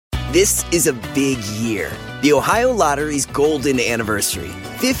This is a big year. The Ohio Lottery's golden anniversary.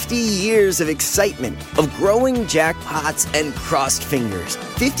 50 years of excitement, of growing jackpots and crossed fingers.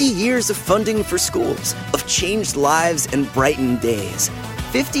 50 years of funding for schools, of changed lives and brightened days.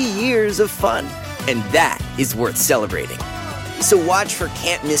 50 years of fun, and that is worth celebrating. So watch for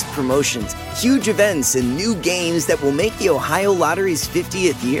can't-miss promotions, huge events, and new games that will make the Ohio Lottery's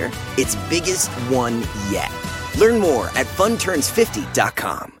 50th year its biggest one yet. Learn more at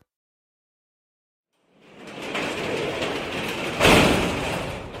funturns50.com.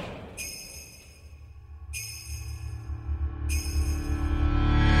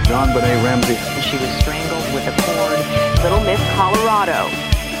 JonBenét Ramsey. She was strangled with a cord. Little Miss Colorado.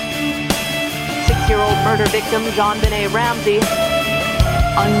 6-year-old murder victim JonBenét Ramsey.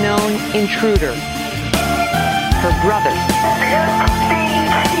 Unknown intruder. Her brother.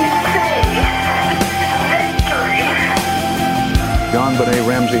 JonBenét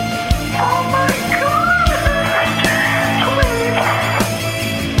Ramsey. Oh my God! Please!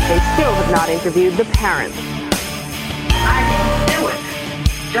 They still have not interviewed the parents. I didn't do it.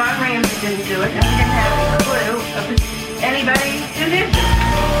 John Ramsey didn't do it, and we didn't have a clue of anybody who did it.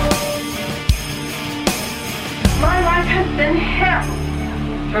 My life has been hell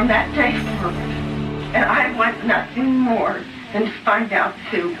from that day forward, and I want nothing more than to find out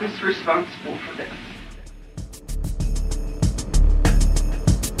who was responsible for this.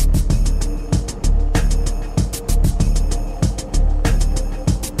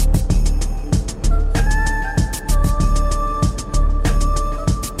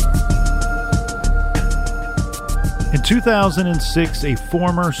 In 2006, a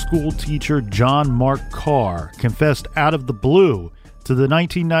former school teacher, John Mark Karr, confessed out of the blue to the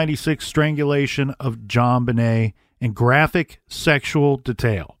 1996 strangulation of JonBenét in graphic sexual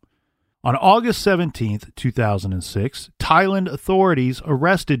detail. On August 17, 2006, Thailand authorities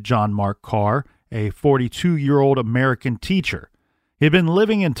arrested John Mark Karr, a 42-year-old American teacher. He had been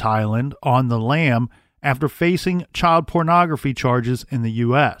living in Thailand on the lam after facing child pornography charges in the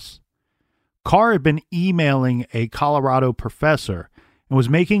U.S. Karr had been emailing a Colorado professor and was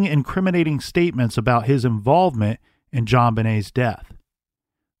making incriminating statements about his involvement in JonBenét's death.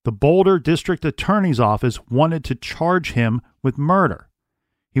 The Boulder District Attorney's Office wanted to charge him with murder.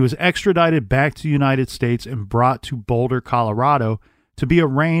 He was extradited back to the United States and brought to Boulder, Colorado, to be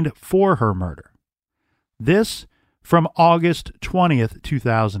arraigned for her murder. This from August 20th,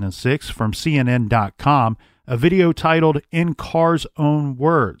 2006, from CNN.com, a video titled "In Karr's Own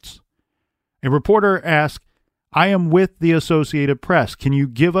Words." A reporter asked, "I am with the Associated Press. Can you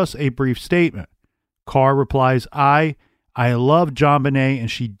give us a brief statement?" Karr replies, I love JonBenét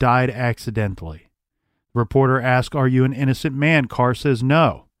and she died accidentally. The reporter asks, "Are you an innocent man?" Karr says,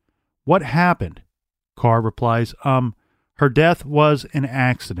 "No." "What happened?" Karr replies, her death was an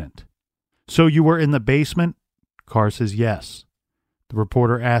accident." "So you were in the basement?" Karr says, "Yes." The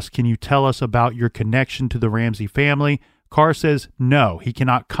reporter asks, "Can you tell us about your connection to the Ramsey family?" Karr says, "No, he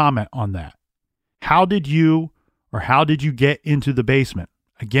cannot comment on that." How did you get into the basement?"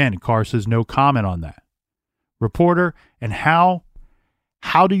 Again, Karr says no comment on that. Reporter, "And how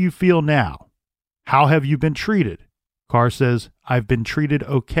do you feel now? How have you been treated?" Karr says, "I've been treated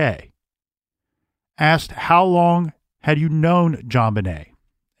okay." Asked, "How long had you known JonBenét?"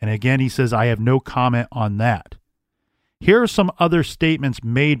 And again, he says, "I have no comment on that." Here are some other statements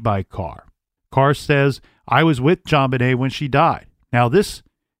made by Karr. Karr says, "I was with JonBenét when she died." Now, this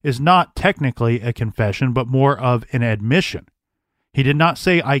is not technically a confession, but more of an admission. He did not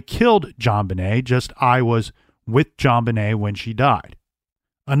say, "I killed JonBenét," just "I was with JonBenét when she died."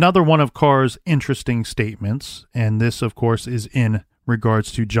 Another one of Karr's interesting statements, and this, of course, is in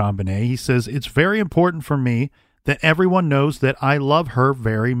regards to JonBenét, he says, "It's very important for me that everyone knows that I love her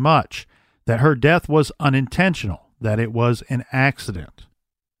very much, that her death was unintentional, that it was an accident."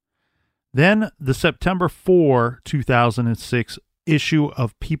 Then the September 4, 2006 issue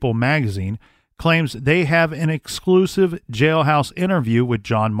of People magazine claims they have an exclusive jailhouse interview with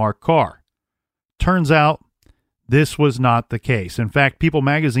John Mark Karr. Turns out this was not the case. In fact, People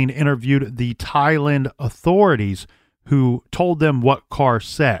magazine interviewed the Thailand authorities who told them what Karr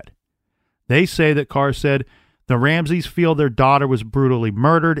said. They say that Karr said, "The Ramseys feel their daughter was brutally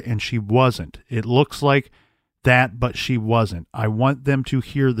murdered and she wasn't. It looks like that, but she wasn't. I want them to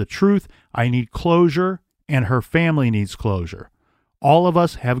hear the truth. I need closure and her family needs closure. All of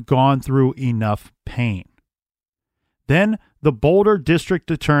us have gone through enough pain." Then the Boulder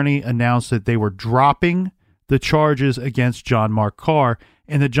District Attorney announced that they were dropping the charges against John Mark Karr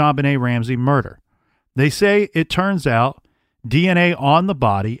in the JonBenét Ramsey murder. They say it turns out DNA on the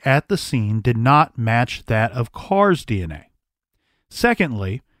body at the scene did not match that of Karr's DNA.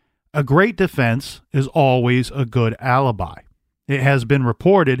 Secondly, A great defense is always a good alibi. It has been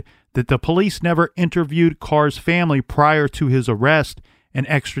reported that the police never interviewed Carr's family prior to his arrest and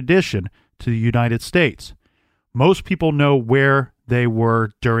extradition to the United States. Most people know where they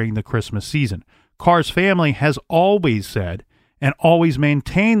were during the Christmas season. Carr's family has always said and always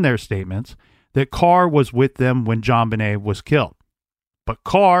maintained their statements that Carr was with them when JonBenét was killed. But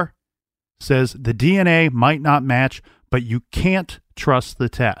Carr says the DNA might not match, but you can't trust the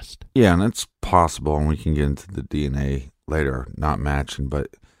test. Yeah, and it's possible, and we can get into the DNA later, not matching, but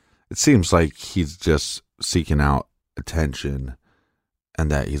it seems like he's just seeking out attention and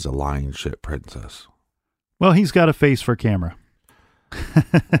that he's a lying shit princess. Well, he's got a face for camera.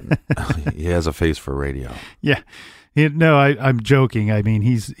 He has a face for radio. Yeah. No, I'm joking. I mean,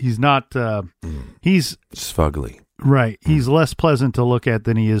 he's not, he's fugly. Right. He's less pleasant to look at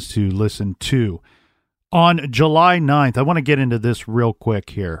than he is to listen to. On July 9th, I want to get into this real quick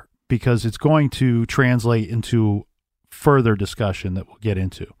here because it's going to translate into further discussion that we'll get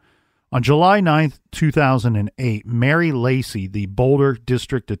into. On July 9th, 2008, Mary Lacey, the Boulder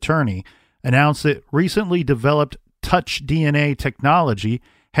District Attorney, announced that recently developed touch DNA technology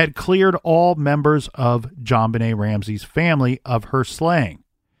had cleared all members of JonBenét Ramsey's family of her slaying.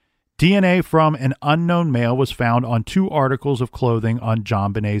 DNA from an unknown male was found on 2 articles of clothing on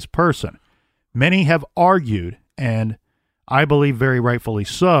JonBenét's person. Many have argued, and I believe very rightfully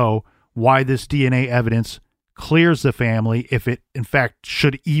so, why this DNA evidence clears the family, if it in fact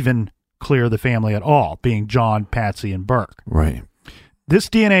should even clear the family at all, being John, Patsy, and Burke. Right. This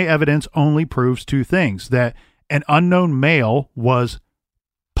DNA evidence only proves 2 things: that an unknown male was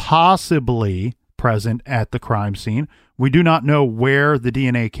possibly present at the crime scene. We do not know where the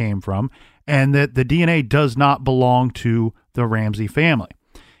DNA came from, and that the DNA does not belong to the Ramsey family.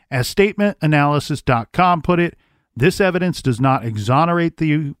 As statementanalysis.com put it, this evidence does not exonerate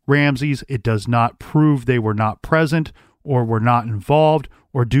the Ramseys. It does not prove they were not present or were not involved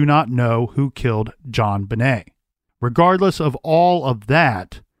or do not know who killed JonBenét. Regardless of all of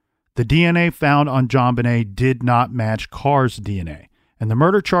that, the DNA found on JonBenét did not match Carr's DNA, and the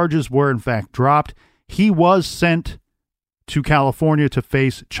murder charges were in fact dropped. He was sent to California to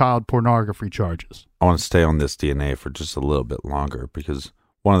face child pornography charges. I want to stay on this DNA for just a little bit longer because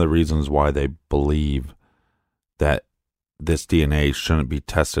one of the reasons why they believe that this DNA shouldn't be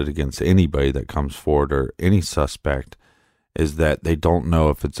tested against anybody that comes forward or any suspect is that they don't know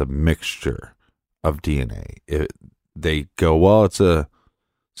if it's a mixture of DNA. They go, well, it's a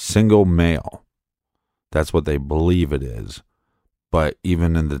single male. That's what they believe it is. But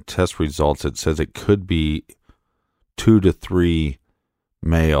even in the test results, it says it could be 2 to 3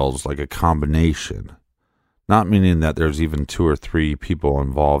 males, like a combination. Not meaning that there's even 2 or 3 people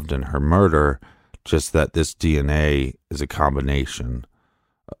involved in her murder, just that this DNA is a combination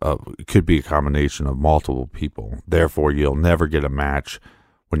of, it could be a combination of multiple people. Therefore, you'll never get a match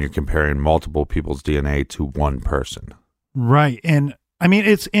when you're comparing multiple people's DNA to one person. Right. And I mean,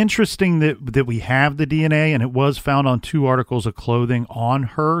 it's interesting that we have the DNA, and it was found on 2 articles of clothing on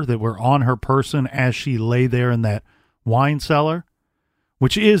her that were on her person as she lay there in that wine cellar,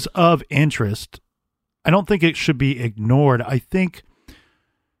 which is of interest. I don't think it should be ignored. I think,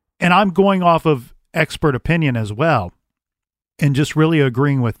 and I'm going off of expert opinion as well, and just really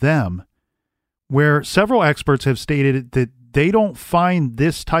agreeing with them, where several experts have stated that they don't find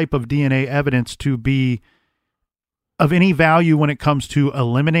this type of DNA evidence to be of any value when it comes to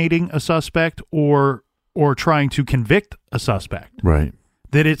eliminating a suspect or trying to convict a suspect. Right.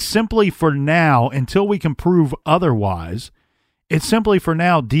 That it's simply for now, until we can prove otherwise, it's simply for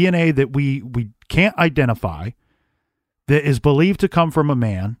now DNA that we can't identify, that is believed to come from a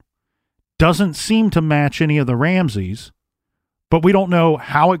man, doesn't seem to match any of the Ramseys, but we don't know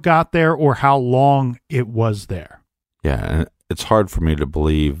how it got there or how long it was there. Yeah, and it's hard for me to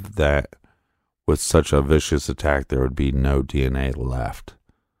believe that with such a vicious attack, there would be no DNA left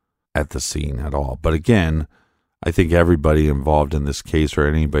at the scene at all. But again, I think everybody involved in this case, or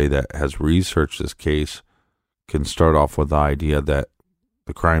anybody that has researched this case, can start off with the idea that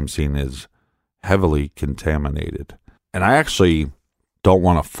the crime scene is heavily contaminated. And I actually don't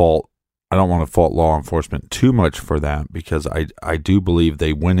want to fault law enforcement too much for that, because I do believe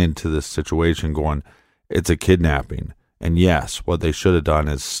they went into this situation going, it's a kidnapping. And yes, what they should have done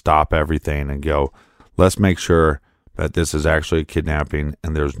is stop everything and go, let's make sure that this is actually a kidnapping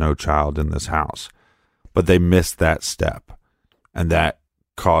and there's no child in this house. But they missed that step, and that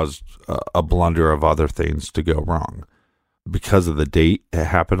caused a blunder of other things to go wrong. Because of the date it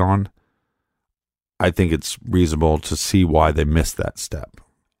happened on, I think it's reasonable to see why they missed that step.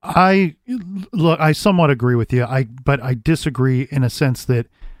 I somewhat agree with you, but I disagree in a sense that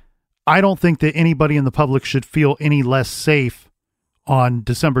I don't think that anybody in the public should feel any less safe on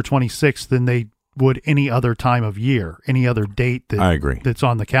December 26th than they would any other time of year, any other date that I agree. that's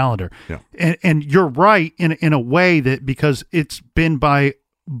on the calendar. Yeah. And you're right in a way that because it's been by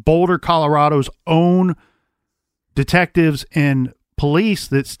Boulder, Colorado's own detectives and police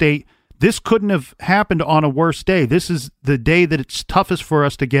that state this couldn't have happened on a worse day. This is the day that it's toughest for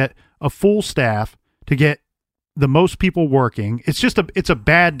us to get a full staff, to get the most people working. It's just it's a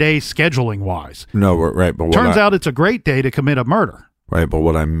bad day scheduling wise. No, right. But Turns out it's a great day to commit a murder. Right, but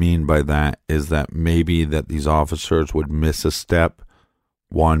what I mean by that is that maybe that these officers would miss a step,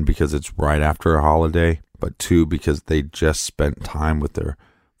 one, because it's right after a holiday, but two, because they just spent time with their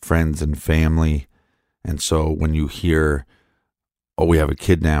friends and family. And so when you hear, oh, we have a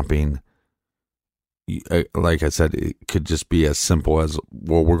kidnapping, like I said, it could just be as simple as,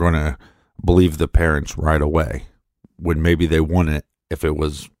 well, we're going to believe the parents right away, when maybe they wouldn't if it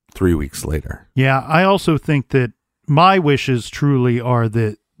was 3 weeks later. Yeah, I also think that my wishes truly are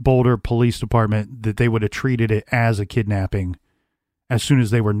that Boulder Police Department, that they would have treated it as a kidnapping as soon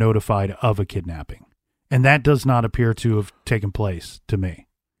as they were notified of a kidnapping. And that does not appear to have taken place to me.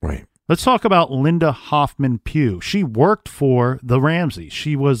 Right. Let's talk about Linda Hoffman Pugh. She worked for the Ramseys.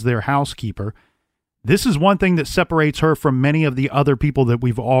 She was their housekeeper. This is one thing that separates her from many of the other people that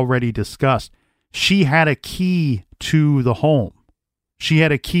we've already discussed. She had a key to the home. She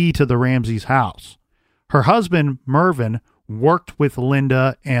had a key to the Ramseys' house. Her husband, Mervyn, worked with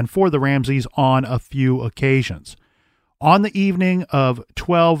Linda and for the Ramseys on a few occasions. On the evening of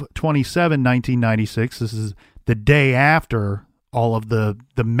 12/27/1996, this is the day after all of the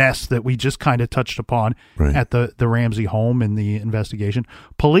mess that we just kind of touched upon at the Ramsey home in the investigation,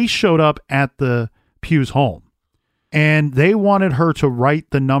 police showed up at the Pugh's home, and they wanted her to write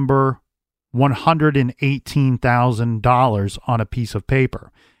the number $118,000 on a piece of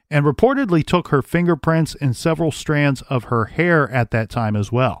paper, and reportedly took her fingerprints and several strands of her hair at that time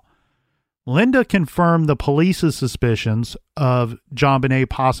as well. Linda confirmed the police's suspicions of JonBenét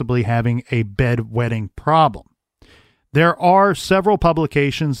possibly having a bedwetting problem. There are several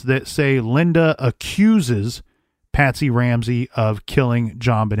publications that say Linda accuses Patsy Ramsey of killing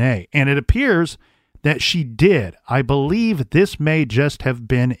JonBenét, and it appears that she did. I believe this may just have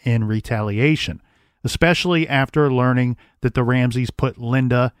been in retaliation, especially after learning that the Ramseys put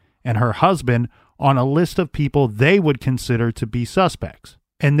Linda and her husband on a list of people they would consider to be suspects.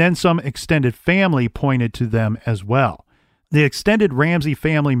 And then some extended family pointed to them as well. The extended Ramsey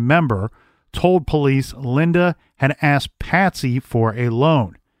family member told police Linda had asked Patsy for a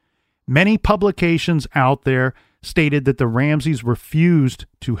loan. Many publications out there stated that the Ramseys refused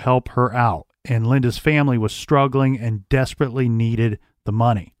to help her out, and Linda's family was struggling and desperately needed the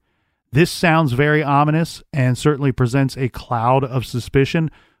money. This sounds very ominous and certainly presents a cloud of suspicion,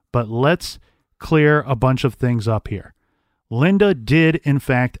 but let's clear a bunch of things up here. Linda did, in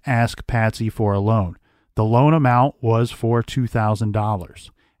fact, ask Patsy for a loan. The loan amount was for $2,000.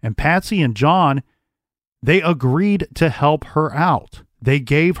 And Patsy and John, they agreed to help her out. They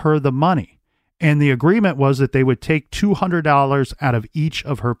gave her the money. And the agreement was that they would take $200 out of each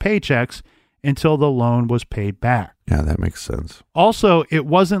of her paychecks until the loan was paid back. Yeah, that makes sense. Also, it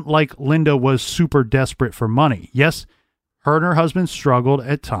wasn't like Linda was super desperate for money. Yes, her and her husband struggled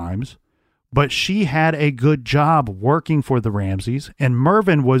at times, but she had a good job working for the Ramseys, and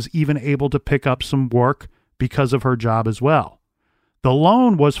Mervyn was even able to pick up some work because of her job as well. The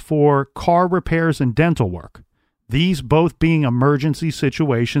loan was for car repairs and dental work, these both being emergency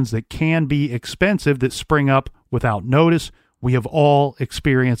situations that can be expensive that spring up without notice. We have all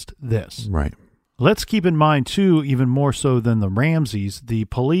experienced this. Right. Let's keep in mind, too, even more so than the Ramseys, the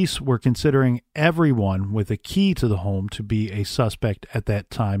police were considering everyone with a key to the home to be a suspect at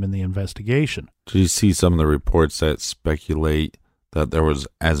that time in the investigation. Did you see some of the reports that speculate that there was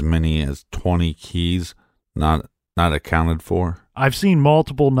as many as 20 keys not accounted for? I've seen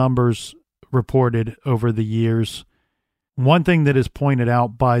multiple numbers reported over the years. One thing that is pointed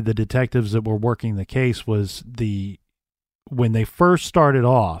out by the detectives that were working the case was when they first started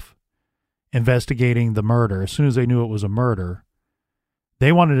off investigating the murder, as soon as they knew it was a murder,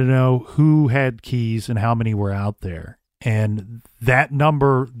 they wanted to know who had keys and how many were out there. And that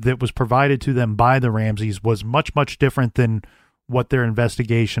number that was provided to them by the Ramseys was much, much different than what their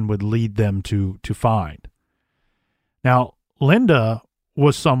investigation would lead them to find. Now, Linda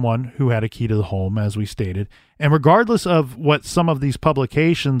was someone who had a key to the home, as we stated, and regardless of what some of these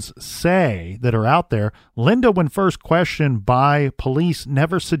publications say that are out there, Linda, when first questioned by police,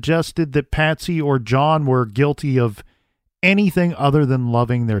 never suggested that Patsy or John were guilty of anything other than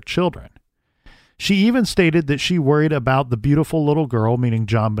loving their children. She even stated that she worried about the beautiful little girl, meaning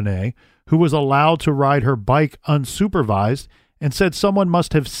JonBenét, who was allowed to ride her bike unsupervised, and said someone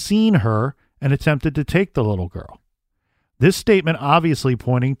must have seen her and attempted to take the little girl. This statement obviously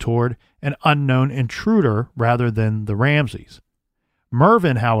pointing toward an unknown intruder rather than the Ramseys.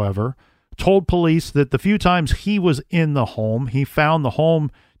 Mervyn, however, told police that the few times he was in the home, he found the home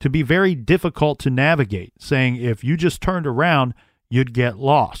to be very difficult to navigate, saying if you just turned around, you'd get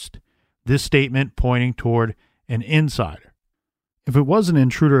lost. This statement pointing toward an insider. If it was an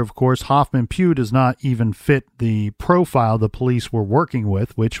intruder, of course, Hoffman Pugh does not even fit the profile the police were working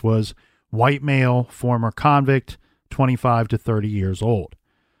with, which was white male, former convict, 25 to 30 years old.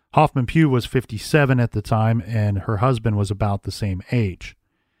 Hoffman Pugh was 57 at the time, and her husband was about the same age.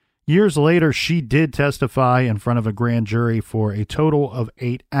 Years later, she did testify in front of a grand jury for a total of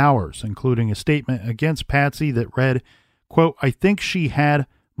 8 hours, including a statement against Patsy that read, quote, "I think she had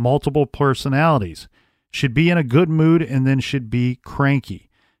multiple personalities. She'd be in a good mood and then she'd be cranky.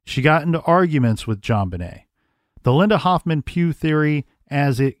 She got into arguments with JonBenét." The Linda Hoffman Pugh theory,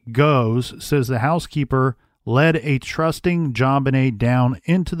 as it goes, says the housekeeper led a trusting JonBenét down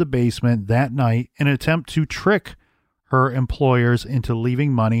into the basement that night in an attempt to trick her employers into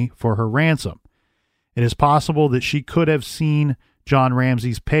leaving money for her ransom. It is possible that she could have seen John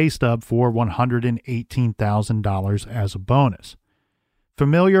Ramsey's pay stub for $118,000 as a bonus.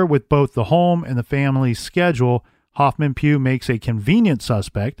 Familiar with both the home and the family's schedule, Hoffman Pugh makes a convenient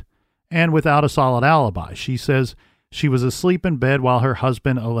suspect and without a solid alibi. She says she was asleep in bed while her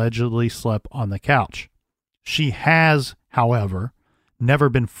husband allegedly slept on the couch. She has, however, never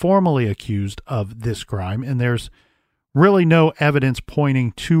been formally accused of this crime, and there's really no evidence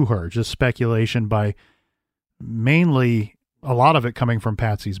pointing to her, just speculation by mainly a lot of it coming from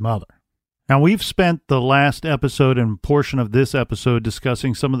Patsy's mother. Now, we've spent the last episode and portion of this episode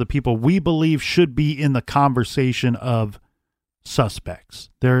discussing some of the people we believe should be in the conversation of suspects.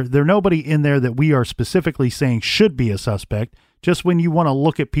 They're nobody in there that we are specifically saying should be a suspect. Just when you want to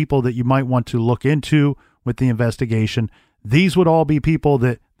look at people that you might want to look into with the investigation, these would all be people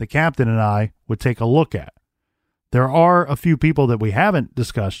that the captain and I would take a look at. There are a few people that we haven't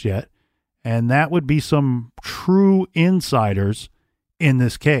discussed yet, and that would be some true insiders in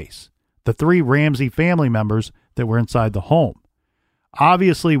this case. The 3 Ramsey family members that were inside the home.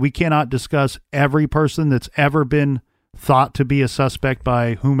 Obviously, we cannot discuss every person that's ever been thought to be a suspect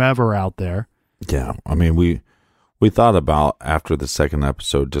by whomever out there. Yeah, I mean, we thought about after the second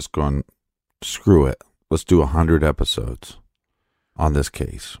episode just going, screw it. Let's do 100 episodes on this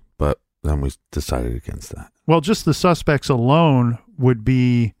case. But then we decided against that. Well, just the suspects alone would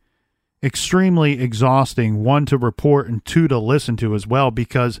be extremely exhausting, 1 to report and 2 to listen to as well,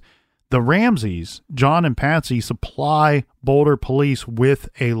 because the Ramseys, John and Patsy, supply Boulder police with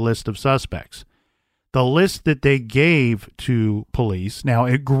a list of suspects. The list that they gave to police, now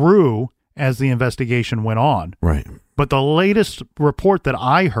it grew as the investigation went on. Right. But the latest report that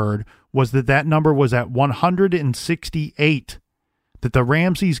I heard was that number was at 168, that the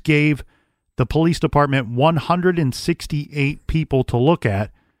Ramseys gave the police department 168 people to look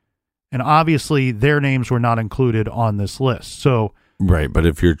at, and obviously their names were not included on this list. So, right, but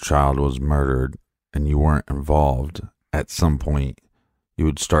if your child was murdered and you weren't involved, at some point you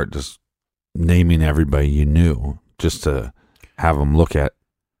would start just naming everybody you knew just to have them look at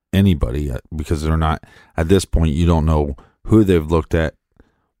anybody, because they're not, at this point, you don't know who they've looked at,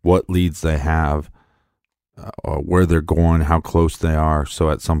 what leads they have, or where they're going, how close they are. So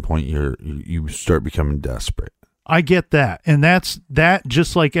at some point you start becoming desperate. I get that. And that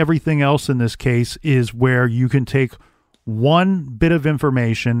just like everything else in this case is where you can take one bit of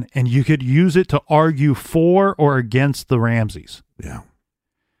information and you could use it to argue for or against the Ramseys. Yeah.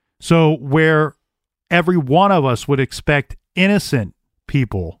 So where every one of us would expect innocent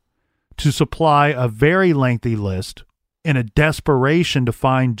people to supply a very lengthy list in a desperation to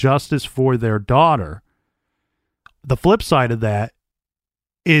find justice for their daughter, the flip side of that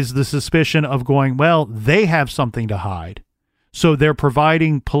is the suspicion of going, well, they have something to hide. So they're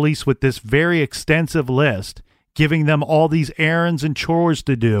providing police with this very extensive list, giving them all these errands and chores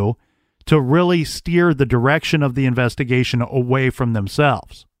to do to really steer the direction of the investigation away from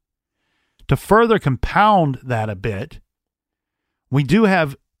themselves. To further compound that a bit, we do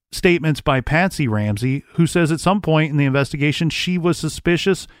have statements by Patsy Ramsey, who says at some point in the investigation she was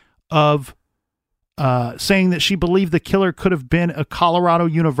suspicious of saying that she believed the killer could have been a Colorado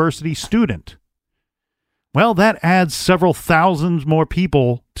University student. Well, that adds several thousands more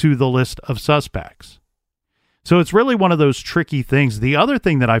people to the list of suspects. So it's really one of those tricky things. The other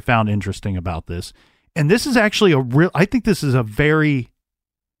thing that I found interesting about this, and this is actually I think this is a very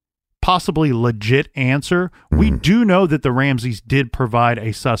possibly legit answer, we do know that the Ramseys did provide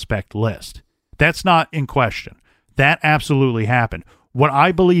a suspect list. That's not in question. That absolutely happened. What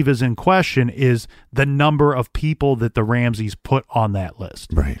I believe is in question is the number of people that the Ramseys put on that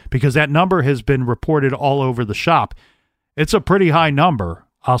list. Right. Because that number has been reported all over the shop. It's a pretty high number,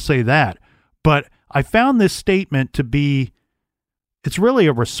 I'll say that. But I found this statement to be, it's really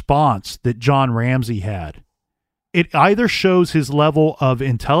a response that John Ramsey had. It either shows his level of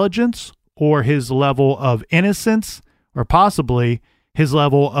intelligence or his level of innocence, or possibly his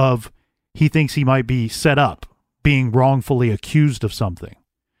level of he thinks he might be set up, being wrongfully accused of something.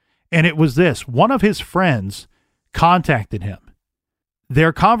 And it was this. One of his friends contacted him.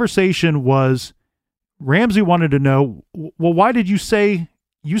 Their conversation was, Ramsey wanted to know, well, why did you said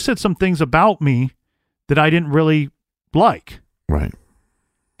some things about me that I didn't really like? Right.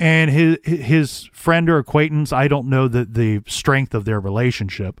 And his friend or acquaintance, I don't know the strength of their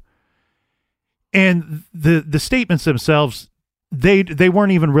relationship. And the statements themselves, they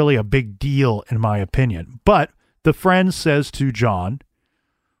weren't even really a big deal, in my opinion. But the friend says to John,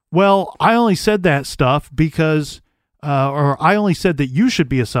 well, I only said that stuff because, or I only said that you should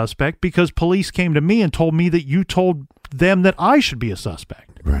be a suspect because police came to me and told me that you told them that I should be a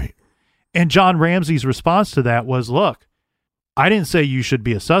suspect. Right. And John Ramsey's response to that was, look, I didn't say you should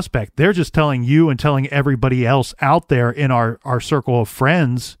be a suspect. They're just telling you and telling everybody else out there in our circle of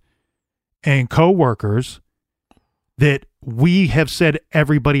friends and coworkers that we have said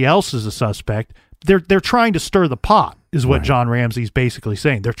everybody else is a suspect. They're trying to stir the pot, is what Right. John Ramsey's basically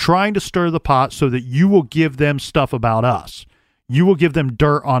saying. They're trying to stir the pot so that you will give them stuff about us. You will give them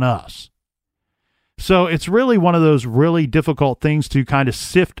dirt on us. So it's really one of those really difficult things to kind of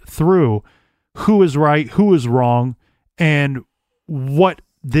sift through who is right, who is wrong, and what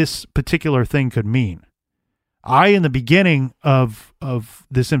this particular thing could mean. I, in the beginning of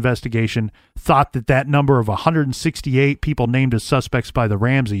this investigation, thought that number of 168 people named as suspects by the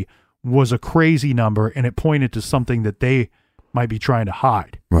Ramsey was a crazy number, and it pointed to something that they might be trying to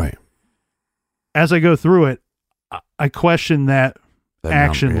hide. Right. As I go through it, I question that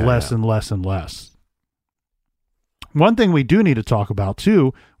action number, less and less and less. One thing we do need to talk about,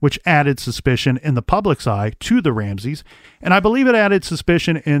 too, which added suspicion in the public's eye to the Ramseys, and I believe it added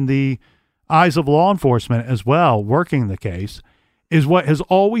suspicion in the eyes of law enforcement as well, working the case, is what has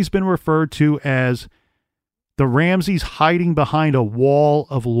always been referred to as the Ramseys hiding behind a wall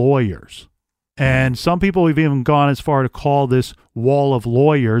of lawyers. And some people have even gone as far to call this wall of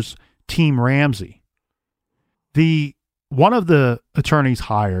lawyers Team Ramsey. One of the attorneys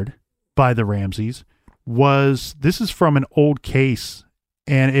hired by the Ramseys this is from an old case,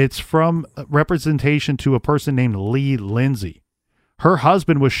 and it's from representation to a person named Lee Lindsay. Her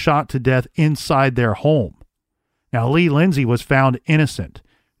husband was shot to death inside their home. Now, Lee Lindsay was found innocent.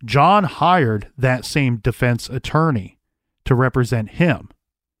 John hired that same defense attorney to represent him.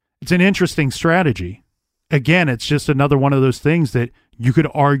 It's an interesting strategy. Again, it's just another one of those things that you could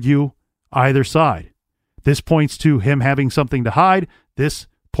argue either side. This points to him having something to hide. This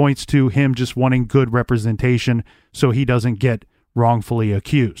points to him just wanting good representation so he doesn't get wrongfully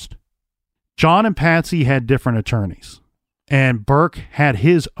accused. John and Patsy had different attorneys, and Burke had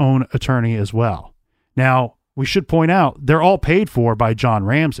his own attorney as well. Now, we should point out they're all paid for by John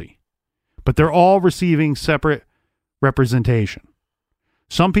Ramsey, but they're all receiving separate representation.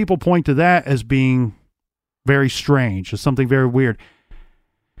 Some people point to that as being very strange, as something very weird.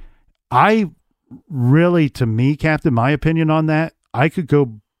 To me, Captain, my opinion on that, I could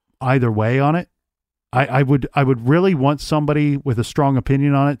go either way on it. I would really want somebody with a strong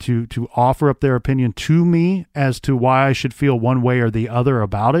opinion on it to offer up their opinion to me as to why I should feel one way or the other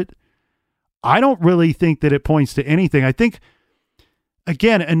about it. I don't really think that it points to anything. I think,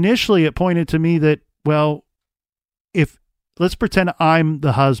 again, initially it pointed to me that, well, let's pretend I'm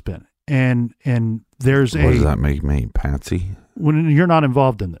the husband and there's What does that make me, Patsy? When you're not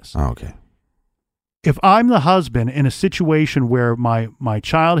involved in this. Oh, okay. If I'm the husband in a situation where my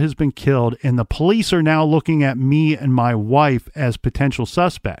child has been killed and the police are now looking at me and my wife as potential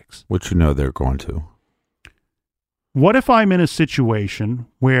suspects. Which you know they're going to. What if I'm in a situation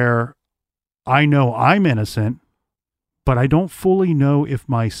where I know I'm innocent, but I don't fully know if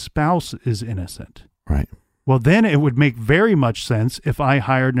my spouse is innocent? Right. Well, then it would make very much sense if I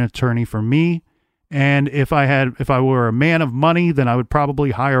hired an attorney for me. And if I were a man of money, then I would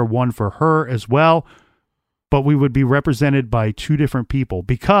probably hire one for her as well. But we would be represented by two different people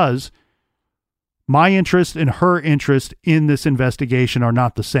because my interest and her interest in this investigation are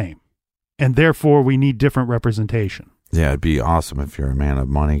not the same. And therefore, we need different representation. Yeah, it'd be awesome if you're a man of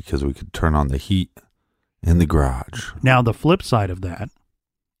money because we could turn on the heat in the garage. Now, the flip side of that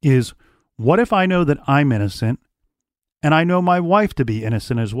is, what if I know that I'm innocent and I know my wife to be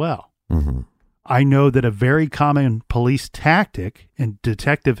innocent as well? Mm-hmm. I know that a very common police tactic and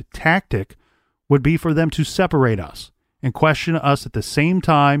detective tactic would be for them to separate us and question us at the same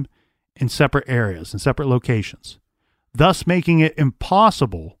time in separate areas, in separate locations, thus making it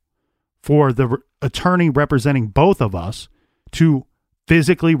impossible for the attorney representing both of us to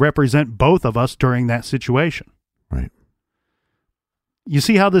physically represent both of us during that situation. Right. You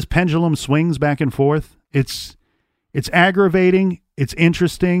see how this pendulum swings back and forth? It's aggravating, it's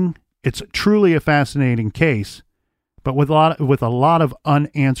interesting, it's truly a fascinating case, but with a lot of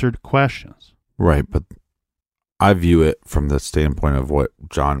unanswered questions. Right, but I view it from the standpoint of what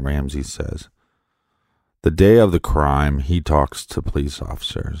John Ramsey says. The day of the crime, he talks to police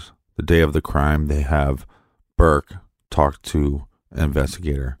officers. The day of the crime, they have Burke talk to an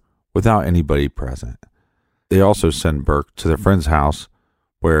investigator without anybody present. They also send Burke to their friend's house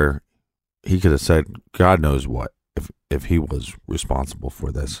where he could have said God knows what if he was responsible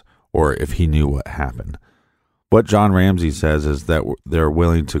for this or if he knew what happened. What John Ramsey says is that they're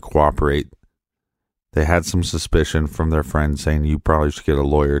willing to cooperate. They had some suspicion from their friend saying you probably should get a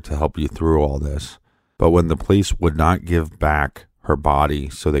lawyer to help you through all this. But when the police would not give back her body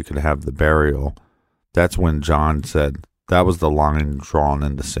so they could have the burial, that's when John said that was the line drawn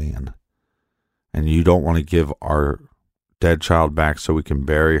in the sand. And you don't want to give our dead child back so we can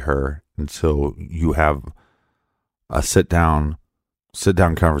bury her until you have a sit down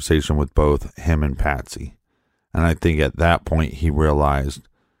conversation with both him and Patsy. And I think at that point he realized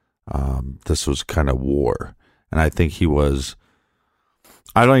this was kind of war. And I think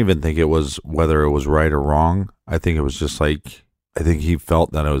I don't even think it was whether it was right or wrong. I think it was just I think he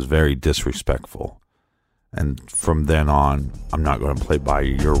felt that it was very disrespectful. And from then on, I'm not going to play by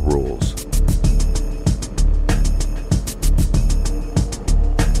your rules.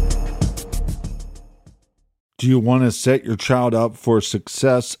 Do you want to set your child up for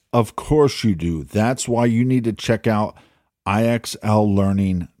success? Of course you do. That's why you need to check out IXL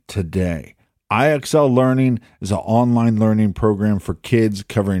Learning today. IXL Learning is an online learning program for kids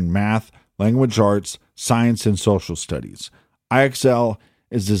covering math, language arts, science, and social studies. IXL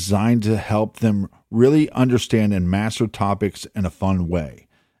is designed to help them really understand and master topics in a fun way.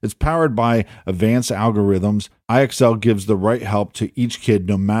 It's powered by advanced algorithms. IXL gives the right help to each kid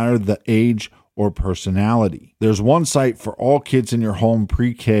no matter the age or personality. There's one site for all kids in your home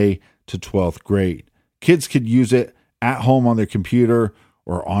pre-K to 12th grade. Kids could use it at home on their computer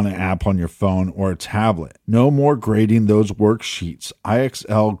or on an app on your phone or a tablet. No more grading those worksheets.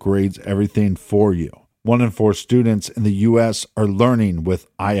 IXL grades everything for you. 1 in 4 students in the U.S. are learning with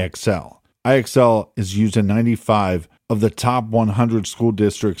IXL. IXL is used in 95 of the top 100 school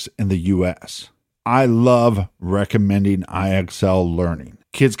districts in the U.S. I love recommending IXL Learning.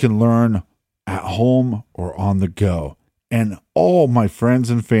 Kids can learn at home or on the go. And all my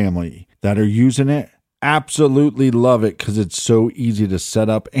friends and family that are using it absolutely love it because it's so easy to set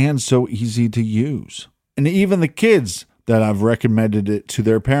up and so easy to use. And even the kids that I've recommended it to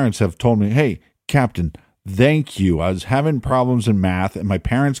their parents have told me, hey, Captain, thank you. I was having problems in math and my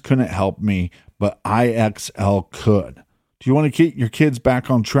parents couldn't help me, but IXL could. Do you want to get your kids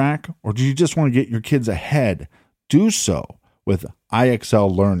back on track or do you just want to get your kids ahead? Do so with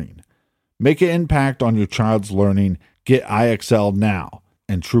IXL Learning. Make an impact on your child's learning. Get IXL now.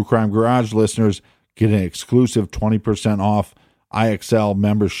 And True Crime Garage listeners get an exclusive 20% off IXL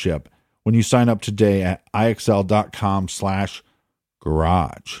membership when you sign up today at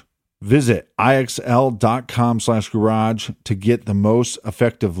IXL.com/garage. Visit IXL.com/garage to get the most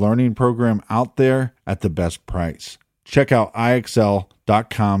effective learning program out there at the best price. Check out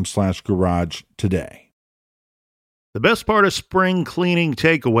IXL.com/garage today. The best part of spring cleaning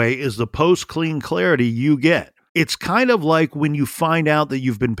takeaway is the post-clean clarity you get. It's kind of like when you find out that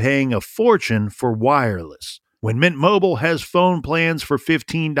you've been paying a fortune for wireless. When Mint Mobile has phone plans for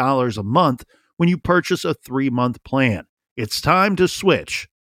 $15 a month when you purchase a 3-month plan. It's time to switch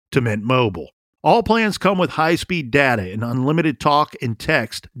to Mint Mobile. All plans come with high-speed data and unlimited talk and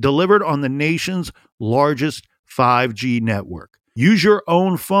text delivered on the nation's largest 5G network. Use your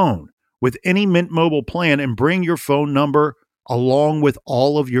own phone with any Mint Mobile plan and bring your phone number along with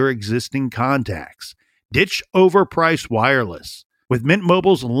all of your existing contacts. Ditch overpriced wireless with Mint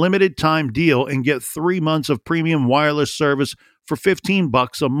Mobile's limited time deal and get 3 months of premium wireless service for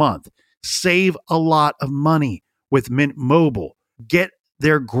 $15 a month. Save a lot of money with Mint Mobile. Get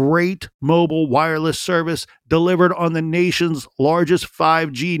their great mobile wireless service delivered on the nation's largest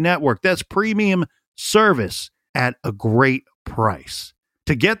 5G network. That's premium service at a great price.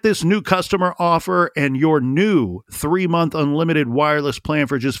 To get this new customer offer and your new 3-month unlimited wireless plan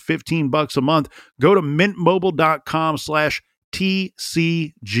for just $15 a month, go to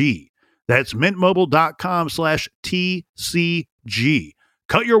mintmobile.com/TCG. That's mintmobile.com/TCG.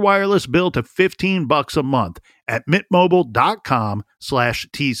 Cut your wireless bill to $15 a month at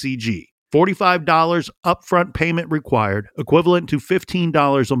mintmobile.com/TCG. $45 upfront payment required, equivalent to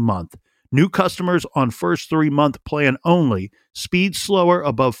 $15 a month. New customers on first 3-month plan only. Speed slower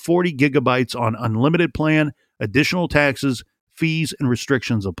above 40 gigabytes on unlimited plan. Additional taxes, fees, and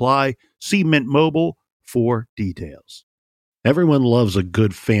restrictions apply. See Mint Mobile for details. Everyone loves a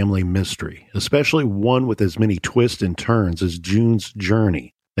good family mystery, especially one with as many twists and turns as June's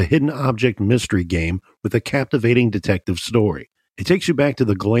Journey, a hidden object mystery game with a captivating detective story. It takes you back to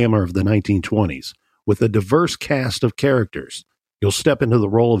the glamour of the 1920s with a diverse cast of characters. You'll step into the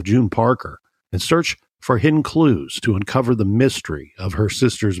role of June Parker and search for hidden clues to uncover the mystery of her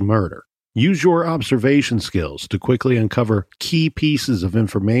sister's murder. Use your observation skills to quickly uncover key pieces of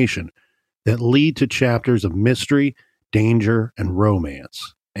information that lead to chapters of mystery, danger, and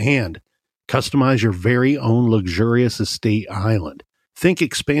romance. And customize your very own luxurious estate island. Think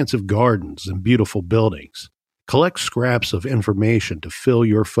expansive gardens and beautiful buildings. Collect scraps of information to fill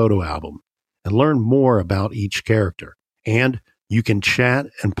your photo album and learn more about each character. And you can chat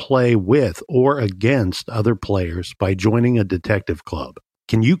and play with or against other players by joining a detective club.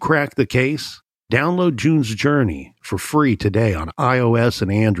 Can you crack the case? Download June's Journey for free today on iOS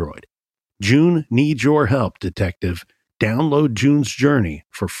and Android. June needs your help, detective. Download June's Journey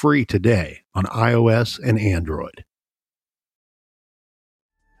for free today on iOS and Android.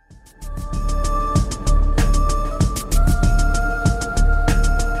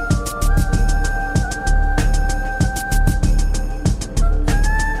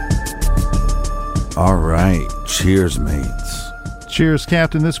 All right. Cheers, mates. Cheers,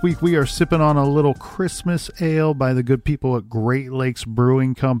 Captain. This week we are sipping on a little Christmas ale by the good people at Great Lakes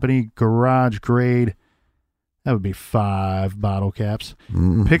Brewing Company, garage grade. That would be 5 bottle caps.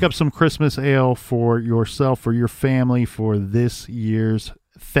 Pick up some Christmas ale for yourself, for your family, for this year's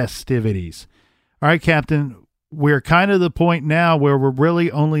festivities. All right, Captain, we're kind of the point now where we're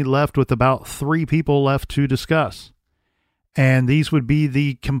really only left with about 3 people left to discuss. And these would be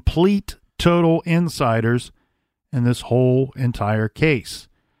the complete total insiders in this whole entire case.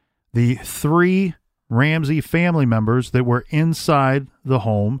 The 3 Ramsey family members that were inside the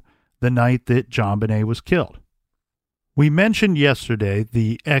home the night that JonBenét was killed. We mentioned yesterday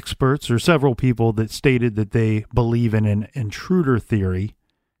the experts, or several people, that stated that they believe in an intruder theory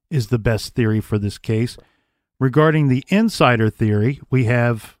is the best theory for this case. Regarding the insider theory, we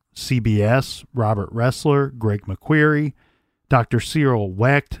have CBS, Robert Ressler, Greg McQuarrie, Dr. Cyril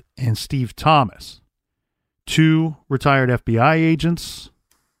Wecht, and Steve Thomas. 2 retired FBI agents.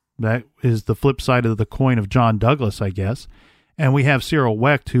 That is the flip side of the coin of John Douglas, I guess. And we have Cyril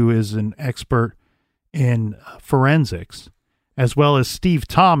Wecht, who is an expert in forensics, as well as Steve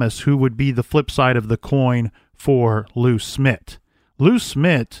Thomas, who would be the flip side of the coin for Lou Smit. Lou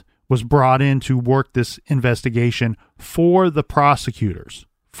Smit was brought in to work this investigation for the prosecutors,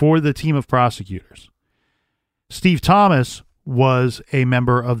 for the team of prosecutors. Steve Thomas was a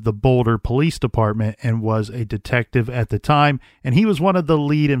member of the Boulder Police Department and was a detective at the time, and he was one of the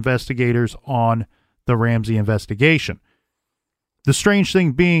lead investigators on the Ramsey investigation. The strange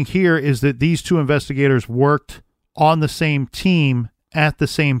thing being here is that these 2 investigators worked on the same team at the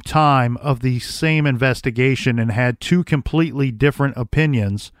same time of the same investigation and had 2 completely different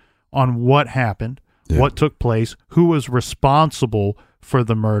opinions on what happened, what took place, who was responsible for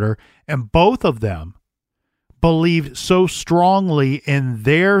the murder, and both of them believed so strongly in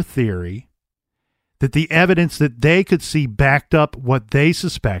their theory that the evidence that they could see backed up what they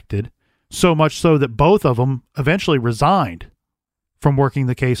suspected, so much so that both of them eventually resigned from working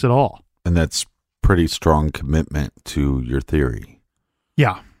the case at all. And that's pretty strong commitment to your theory.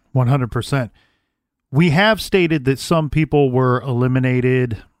 Yeah, 100%. We have stated that some people were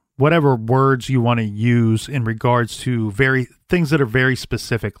eliminated, whatever words you want to use in regards to things that are very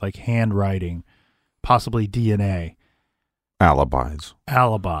specific, like handwriting, possibly DNA. Alibis.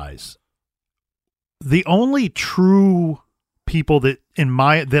 The only true people that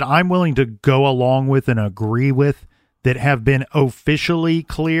I'm willing to go along with and agree with that have been officially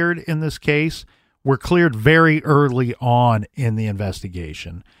cleared in this case were cleared very early on in the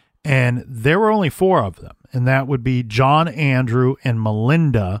investigation. And there were only 4 of them. And that would be John Andrew and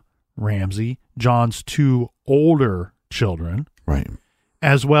Melinda Ramsey, John's 2 older children. Right.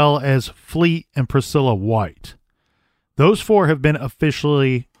 As well as Fleet and Priscilla White. Those 4 have been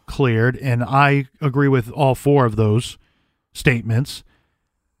officially cleared, and I agree with all 4 of those statements.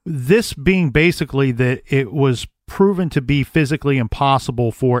 this being basically that it was proven to be physically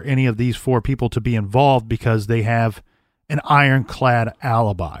impossible for any of these four people to be involved because they have an ironclad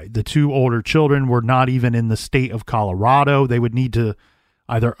alibi. The two older children were not even in the state of Colorado. They would need to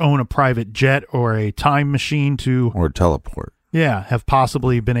either own a private jet or a time machine to... Or teleport. Yeah, have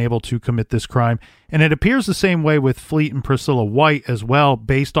possibly been able to commit this crime. And it appears the same way with Fleet and Priscilla White as well,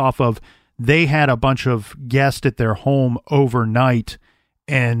 based off of they had a bunch of guests at their home overnight,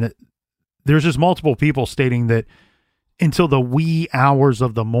 and there's just multiple people stating that until the wee hours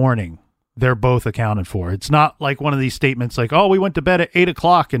of the morning, they're both accounted for. It's not like one of these statements like, oh, we went to bed at 8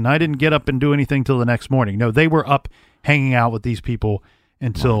 o'clock and I didn't get up and do anything till the next morning. No, they were up hanging out with these people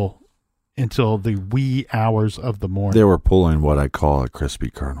until the wee hours of the morning. They were pulling what I call a crispy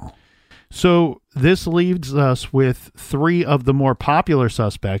kernel. So this leaves us with three of the more popular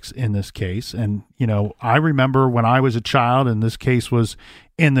suspects in this case. And, you know, I remember when I was a child and this case was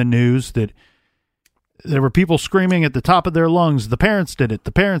in the news that there were people screaming at the top of their lungs, the parents did it,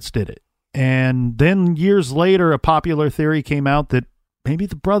 the parents did it. And then years later, a popular theory came out that maybe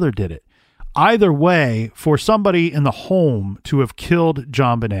the brother did it. Either way, for somebody in the home to have killed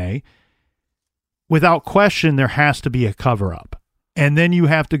JonBenét, without question, there has to be a cover-up. And then you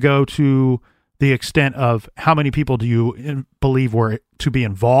have to go to the extent of how many people do you believe were to be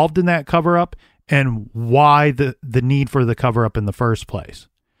involved in that cover-up and why the need for the cover-up in the first place.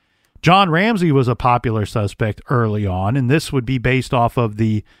 John Ramsey was a popular suspect early on, and this would be based off of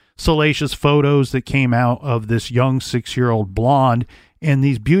the salacious photos that came out of this young 6-year-old blonde in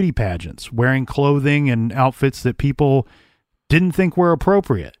these beauty pageants, wearing clothing and outfits that people didn't think were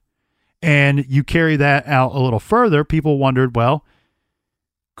appropriate. And you carry that out a little further, people wondered, well,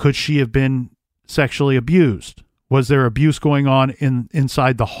 could she have been sexually abused? Was there abuse going on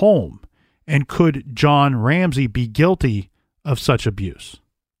inside the home? And could John Ramsey be guilty of such abuse?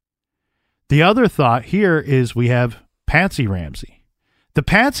 The other thought here is we have Patsy Ramsey. The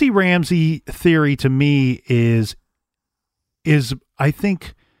Patsy Ramsey theory to me is I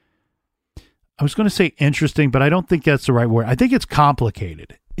think, I was going to say interesting, but I don't think that's the right word. I think it's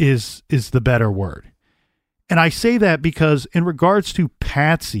complicated is the better word. And I say that because in regards to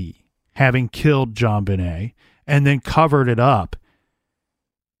Patsy having killed JonBenét and then covered it up,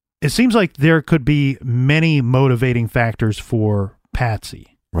 it seems like there could be many motivating factors for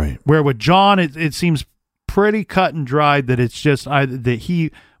Patsy. Right. Where with John, it seems pretty cut and dried that it's just either that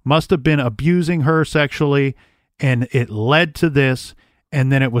he must have been abusing her sexually and it led to this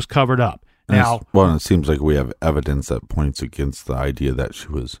and then it was covered up. Now, well, it seems like we have evidence that points against the idea that she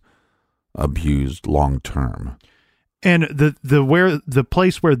was abused long term. And the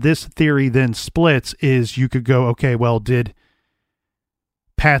place where this theory then splits is you could go, okay, well, did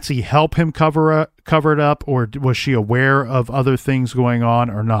Patsy help him cover it up, or was she aware of other things going on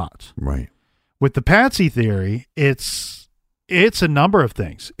or not? Right. With the Patsy theory, it's a number of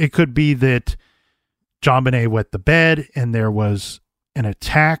things. It could be that JonBenét wet the bed and there was an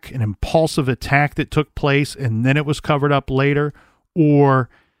attack, an impulsive attack that took place, and then it was covered up later, or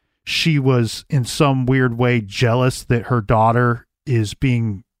she was in some weird way jealous that her daughter is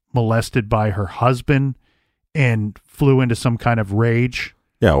being molested by her husband and flew into some kind of rage.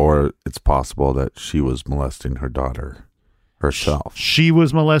 Yeah, or it's possible that she was molesting her daughter herself. She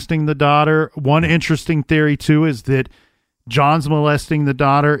was molesting the daughter. One interesting theory, too, is that John's molesting the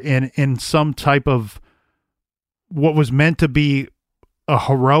daughter in some type of what was meant to be a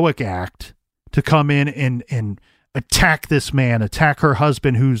heroic act to come in and attack this man, attack her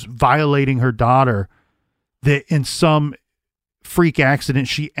husband who's violating her daughter, that in some freak accident,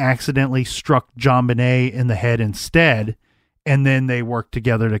 she accidentally struck JonBenét in the head instead, and then they worked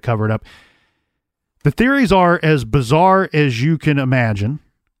together to cover it up. The theories are as bizarre as you can imagine,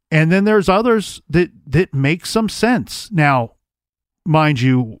 and then there's others that make some sense. Now, mind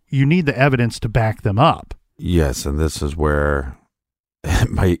you, you need the evidence to back them up. Yes, and this is where it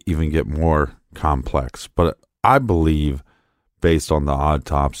might even get more complex. But I believe, based on the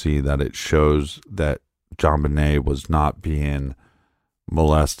autopsy, that it shows that JonBenét was not being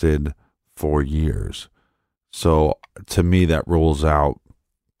molested for years. So to me, that rules out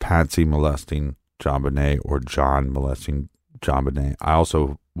Patsy molesting JonBenét or John molesting JonBenét. I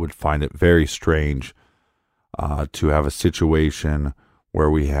also would find it very strange to have a situation where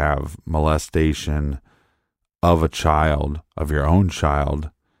we have molestation of a child, of your own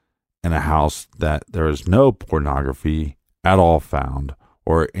child, in a house that there is no pornography at all found,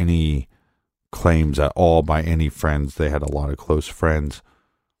 or any claims at all by any friends. They had a lot of close friends.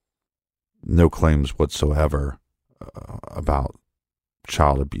 No claims whatsoever about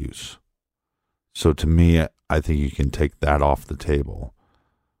child abuse. So to me, I think you can take that off the table.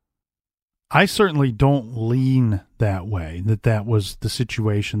 I certainly don't lean that way, that was the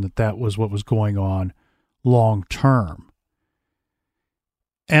situation, that was what was going on long term.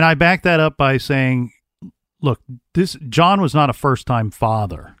 And I back that up by saying, look, John was not a first-time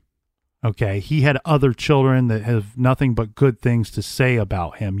father. Okay, he had other children that have nothing but good things to say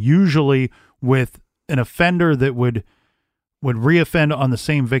about him. Usually with an offender that would reoffend on the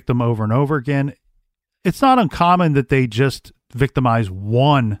same victim over and over again, it's not uncommon that they just victimize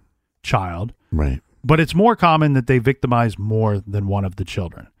one child. Right. But it's more common that they victimize more than one of the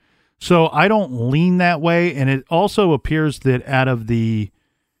children. So I don't lean that way. And it also appears that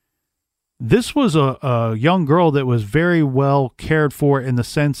this was a young girl that was very well cared for in the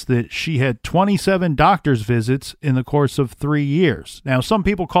sense that she had 27 doctor's visits in the course of 3 years. Now, some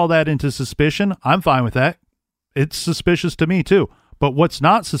people call that into suspicion. I'm fine with that. It's suspicious to me too. But what's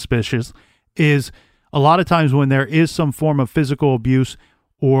not suspicious is a lot of times when there is some form of physical abuse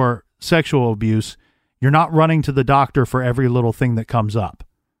or sexual abuse, you're not running to the doctor for every little thing that comes up,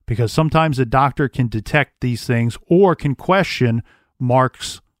 because sometimes a doctor can detect these things or can question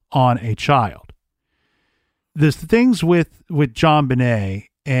marks on a child. There's things with JonBenét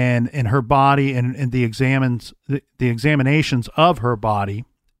and her body and the examinations of her body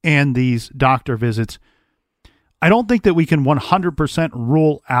and these doctor visits. I don't think that we can 100%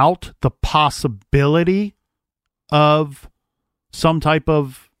 rule out the possibility of some type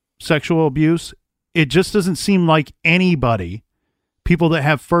of sexual abuse. It just doesn't seem like anybody, people that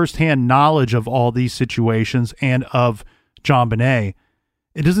have firsthand knowledge of all these situations and of JonBenét,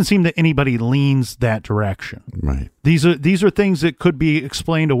 it doesn't seem that anybody leans that direction. Right. These are things that could be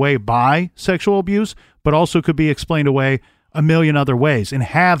explained away by sexual abuse, but also could be explained away a million other ways and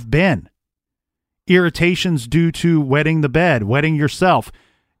have been. Irritations due to wetting the bed, wetting yourself,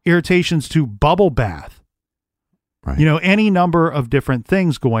 irritations to bubble bath. Right. You know, any number of different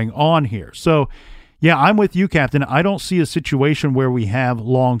things going on here. So, yeah, I'm with you, Captain. I don't see a situation where we have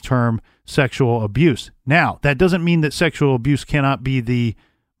long-term sexual abuse. Now, that doesn't mean that sexual abuse cannot be the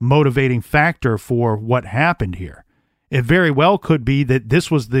motivating factor for what happened here. It very well could be that this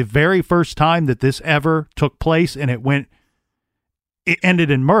was the very first time that this ever took place, and it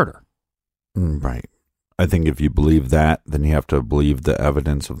ended in murder. Right. I think if you believe that, then you have to believe the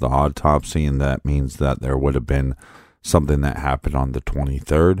evidence of the autopsy, and that means that there would have been something that happened on the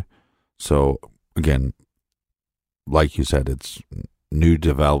 23rd. So, again, like you said, it's new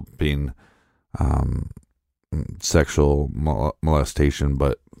developing sexual molestation,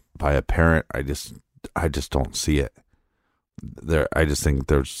 but by a parent, I just don't see it. I just think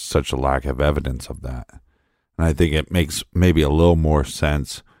there's such a lack of evidence of that. And I think it makes maybe a little more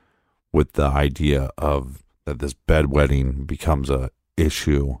sense with the idea of that this bedwetting becomes a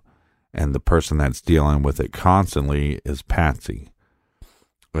issue, and the person that's dealing with it constantly is Patsy.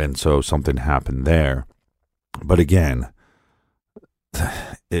 And so something happened there. But again,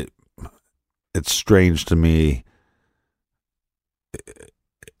 it's strange to me.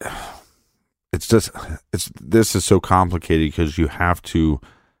 This is so complicated because you have to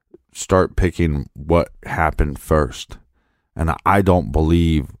start picking what happened first. And I don't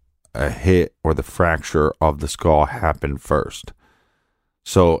believe a hit or the fracture of the skull happened first.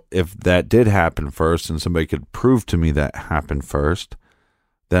 So if that did happen first and somebody could prove to me that happened first,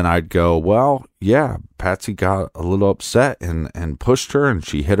 then I'd go, well, yeah, Patsy got a little upset and pushed her and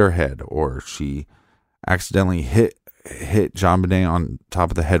she hit her head, or she accidentally hit JonBenét on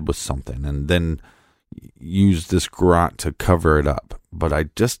top of the head with something and then used this garrote to cover it up. But I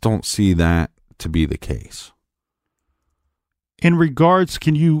just don't see that to be the case. In regards,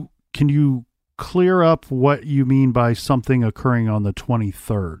 can you clear up what you mean by something occurring on the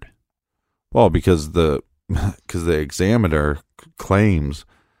 23rd? Well, because the examiner claims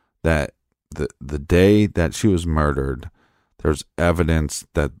that the day that she was murdered, there's evidence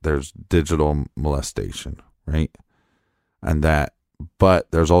that there's digital molestation, right?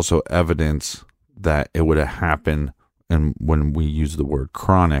 But there's also evidence that it would have happened, and when we use the word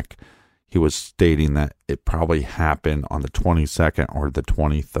chronic, he was stating that it probably happened on the 22nd or the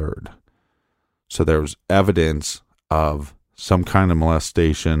 23rd. So there was evidence of some kind of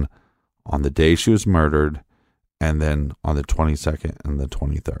molestation on the day she was murdered, and then on the 22nd and the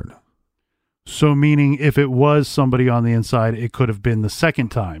 23rd. So meaning if it was somebody on the inside, it could have been the second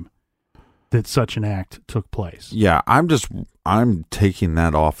time that such an act took place. Yeah, I'm taking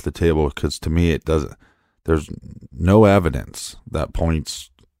that off the table because to me it doesn't, there's no evidence that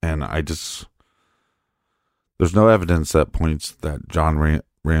points, and there's no evidence that points that John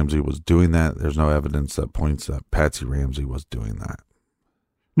Ramsey was doing that. There's no evidence that points that Patsy Ramsey was doing that.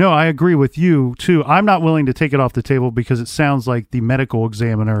 No, I agree with you too. I'm not willing to take it off the table because it sounds like the medical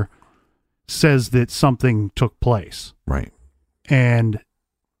examiner says that something took place. Right. And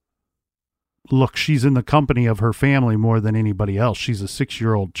look, she's in the company of her family more than anybody else. She's a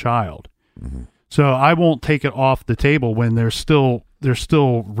 6-year-old child. Mm-hmm. So I won't take it off the table when there's still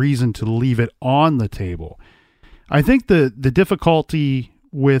reason to leave it on the table. I think the difficulty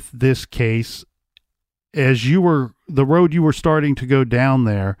with this case, as the road you were starting to go down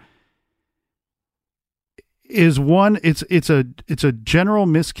there, is one, it's a general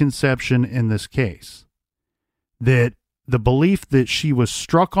misconception in this case that the belief that she was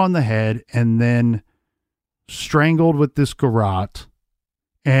struck on the head and then strangled with this garrote,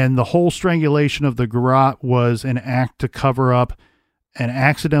 and the whole strangulation of the garrote was an act to cover up an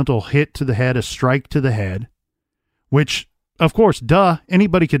accidental hit to the head, a strike to the head, which, of course,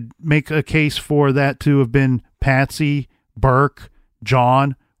 anybody could make a case for that to have been Patsy, Burke,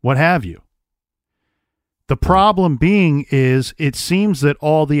 John, what have you. The problem being is it seems that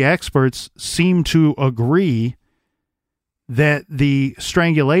all the experts seem to agree that the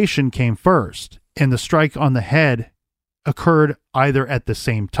strangulation came first and the strike on the head occurred either at the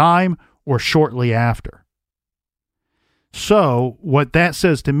same time or shortly after. So what that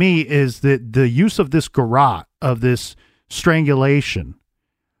says to me is that the use of this garrote, of this strangulation,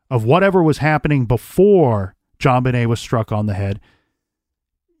 of whatever was happening before JonBenét was struck on the head,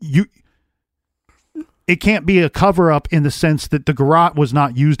 it can't be a cover-up in the sense that the garrote was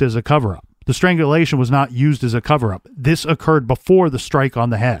not used as a cover-up. The strangulation was not used as a cover-up. This occurred before the strike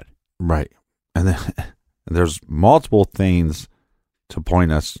on the head. Right. And then there's multiple things to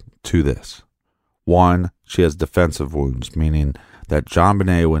point us to this. One, she has defensive wounds, meaning that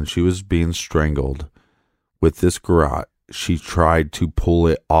JonBenét, when she was being strangled with this garrote, she tried to pull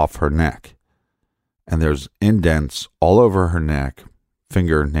it off her neck. And there's indents all over her neck,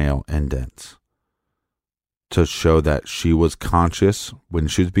 fingernail indents, to show that she was conscious when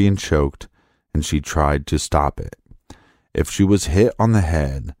she was being choked and she tried to stop it. If she was hit on the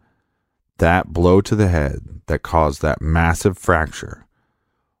head, that blow to the head that caused that massive fracture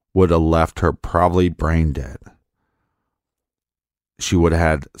would have left her probably brain dead. She would have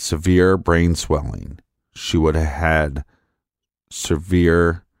had severe brain swelling. She would have had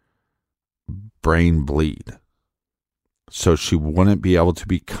severe brain bleed. So she wouldn't be able to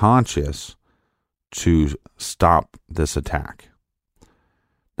be conscious to stop this attack.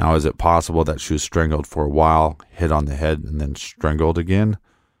 Now, is it possible that she was strangled for a while, hit on the head, and then strangled again?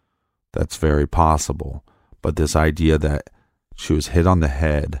 That's very possible. But this idea that she was hit on the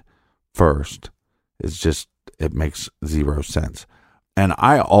head first is just, it makes zero sense. And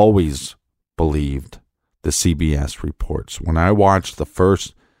I always believed the CBS reports. When I watched the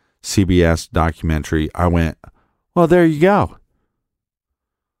first CBS documentary, I went, well, there you go.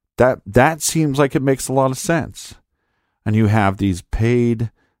 That seems like it makes a lot of sense. And you have these paid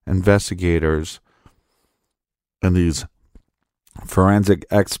investigators and these forensic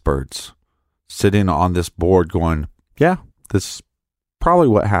experts sitting on this board going, yeah, this is probably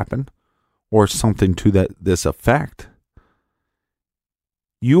what happened, or something to this effect.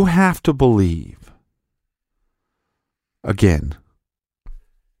 You have to believe, again,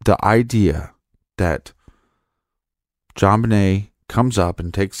 the idea that JonBenét comes up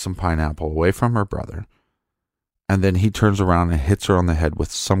and takes some pineapple away from her brother, and then he turns around and hits her on the head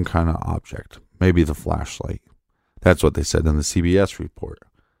with some kind of object, maybe the flashlight. That's what they said in the CBS report.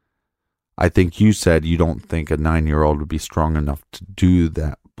 I think you said you don't think a 9-year-old would be strong enough to do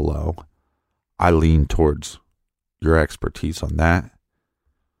that blow. I lean towards your expertise on that.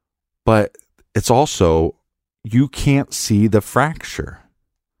 But it's also, you can't see the fracture.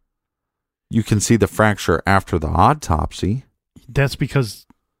 You can see the fracture after the autopsy. That's because,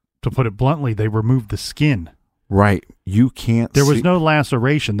 to put it bluntly, they removed the skin. Right. You can't There was no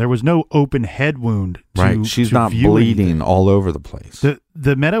laceration. There was no open head wound. Right. She's not bleeding all over the place.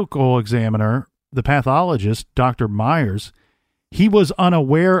 The medical examiner, the pathologist, Dr. Myers, he was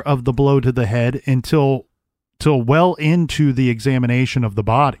unaware of the blow to the head until well into the examination of the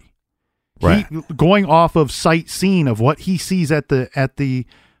body. Right. Going off of sight scene of what he sees at the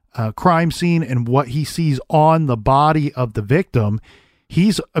crime scene and what he sees on the body of the victim,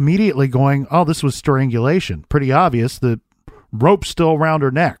 he's immediately going, oh, this was strangulation. Pretty obvious. The rope's still around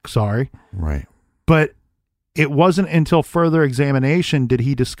her neck. Sorry. Right. But it wasn't until further examination did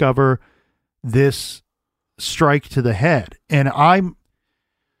he discover this strike to the head. And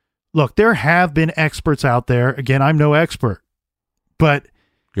look, there have been experts out there. Again, I'm no expert, but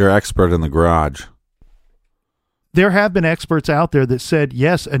you're expert in the garage. There have been experts out there that said,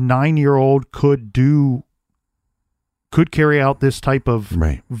 yes, a 9-year-old could carry out this type of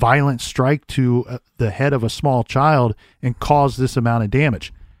violent strike to the head of a small child and cause this amount of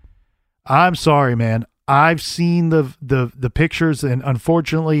damage. I'm sorry, man. I've seen the pictures and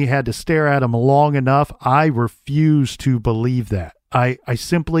unfortunately had to stare at them long enough. I refuse to believe that. I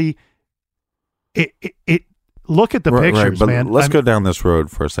simply look at the pictures, but man. Let's go down this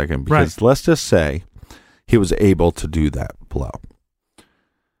road for a second, because let's just say he was able to do that blow.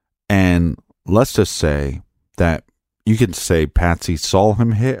 And let's just say that you can say Patsy saw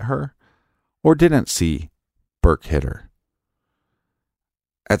him hit her or didn't see Burke hit her.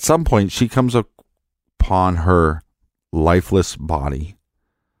 At some point, she comes upon her lifeless body.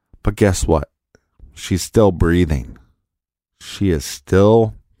 But guess what? She's still breathing. She is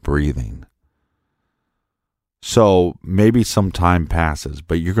still breathing. So maybe some time passes,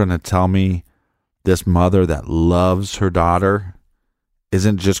 but you're going to tell me this mother that loves her daughter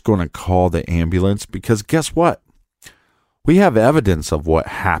isn't just going to call the ambulance? Because guess what? We have evidence of what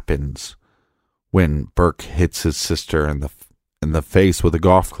happens when Burke hits his sister in the face with a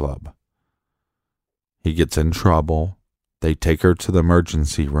golf club. He gets in trouble. They take her to the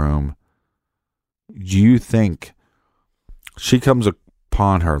emergency room. Do you think she comes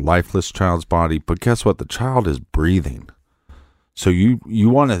upon her lifeless child's body, but guess what? The child is breathing. So you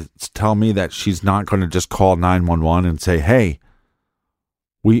want to tell me that she's not going to just call 911 and say, hey,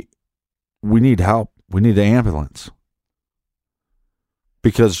 we need help. We need an ambulance.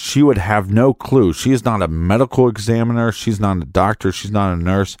 Because she would have no clue. She is not a medical examiner. She's not a doctor. She's not a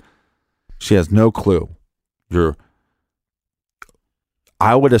nurse. She has no clue.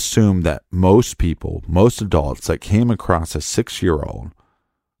 I would assume that most people, most adults that came across a 6-year-old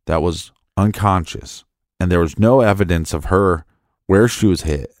that was unconscious and there was no evidence of her where she was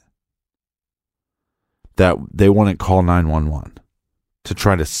hit, that they wouldn't call 911 to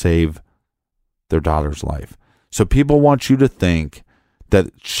try to save their daughter's life. So people want you to think that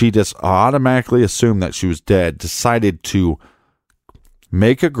she just automatically assumed that she was dead, decided to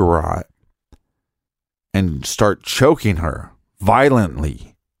make a garrote and start choking her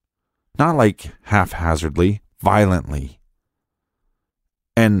violently. Not like haphazardly, violently.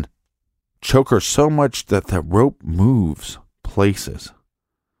 And choke her so much that the rope moves places.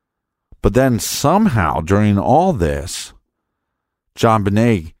 But then somehow during all this,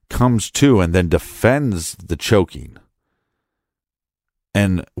 JonBenét comes to and then defends the choking.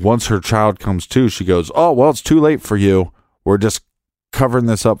 And once her child comes to, she goes, oh, well, it's too late for you. We're just covering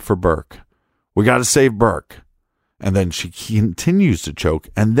this up for Burke. We got to save Burke. And then she continues to choke.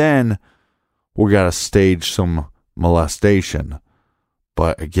 And then we got to stage some molestation.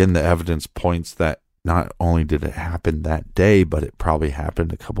 But again, the evidence points that not only did it happen that day, but it probably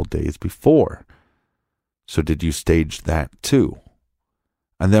happened a couple days before. So did you stage that too?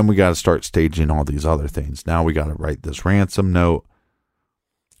 And then we got to start staging all these other things. Now we got to write this ransom note.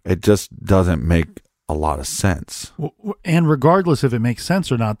 It just doesn't make a lot of sense. And regardless if it makes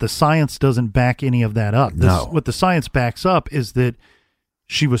sense or not, the science doesn't back any of that up. No. What the science backs up is that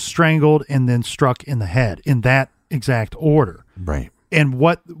she was strangled and then struck in the head in that exact order. Right. And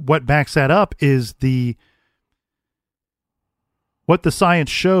what backs that up is what the science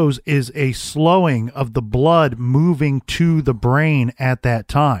shows is a slowing of the blood moving to the brain at that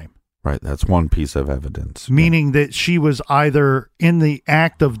time. Right, that's one piece of evidence. Meaning that she was either in the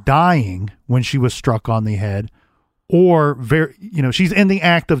act of dying when she was struck on the head, or she's in the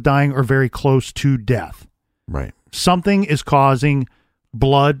act of dying or very close to death. Right. Something is causing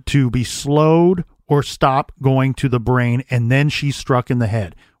blood to be slowed or stop going to the brain, and then she's struck in the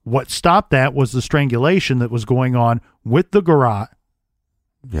head. What stopped that was the strangulation that was going on with the garrote.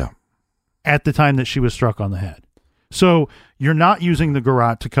 Yeah. At the time that she was struck on the head. So you're not using the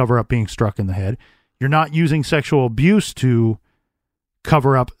garrote to cover up being struck in the head. You're not using sexual abuse to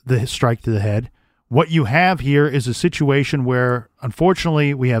cover up the strike to the head. What you have here is a situation where,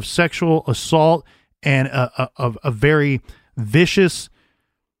 unfortunately, we have sexual assault and a very vicious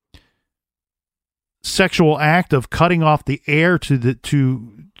sexual act of cutting off the air to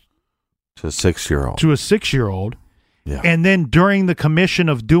a 6-year-old. To a 6-year-old. Yeah. And then during the commission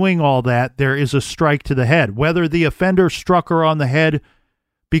of doing all that, there is a strike to the head. Whether the offender struck her on the head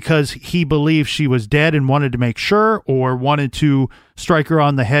because he believed she was dead and wanted to make sure, or wanted to strike her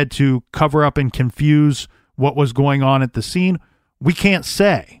on the head to cover up and confuse what was going on at the scene, we can't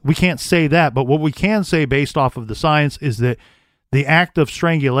say. We can't say that. But what we can say based off of the science is that the act of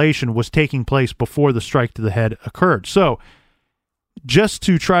strangulation was taking place before the strike to the head occurred. So just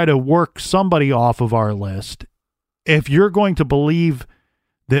to try to work somebody off of our list, if you're going to believe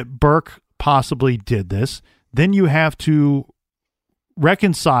that Burke possibly did this, then you have to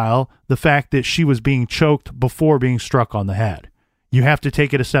reconcile the fact that she was being choked before being struck on the head. You have to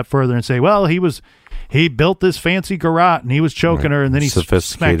take it a step further and say, well, he was He built this fancy garrote and he was choking her and then he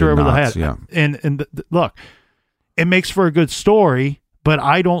smacked her over the head. Yeah. And look, it makes for a good story, but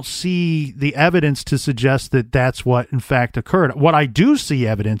I don't see the evidence to suggest that that's what in fact occurred. What I do see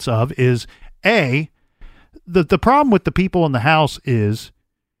evidence of is the problem with the people in the house is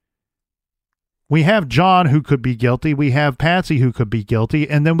we have John who could be guilty, we have Patsy who could be guilty,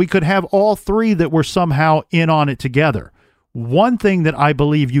 and then we could have all three that were somehow in on it together. One thing that I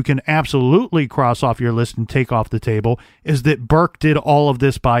believe you can absolutely cross off your list and take off the table is that Burke did all of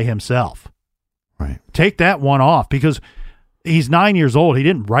this by himself. Right. Take that one off because he's 9 years old. He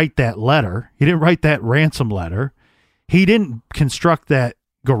didn't write that letter. He didn't write that ransom letter. He didn't construct that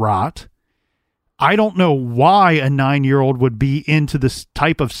garrote. I don't know why a 9-year-old would be into this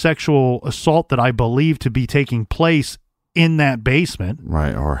type of sexual assault that I believe to be taking place in that basement.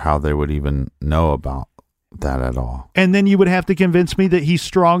 Right, or how they would even know about that at all. And then you would have to convince me that he's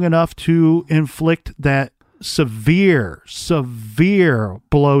strong enough to inflict that severe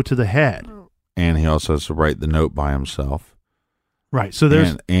blow to the head. And he also has to write the note by himself. Right, so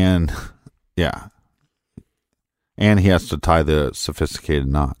there's... And yeah. And he has to tie the sophisticated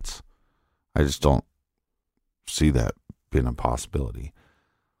knots. I just don't see that being a possibility.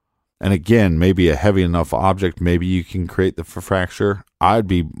 And again, maybe a heavy enough object, maybe you can create the fracture. I'd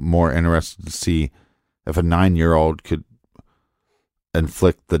be more interested to see if a 9-year-old could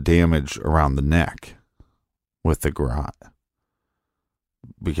inflict the damage around the neck with the garrote.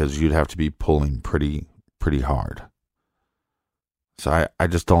 Because you'd have to be pulling pretty hard. So I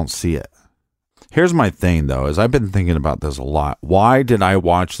just don't see it. Here's my thing, though, is I've been thinking about this a lot. Why did I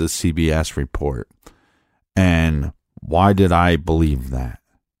watch the CBS report? And why did I believe that?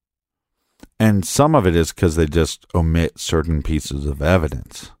 And some of it is because they just omit certain pieces of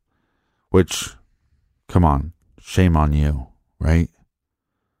evidence. Which, come on, shame on you, right?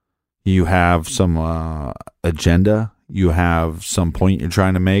 You have some agenda. You have some point you're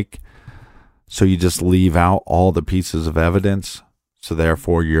trying to make. So you just leave out all the pieces of evidence. So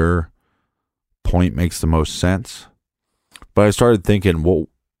therefore, your point makes the most sense. But I started thinking, well,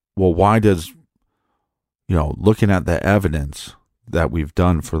 why does, looking at the evidence that we've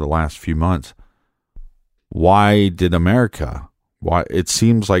done for the last few months, why did America? Why it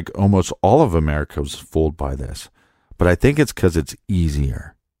seems like almost all of America was fooled by this. But I think it's because it's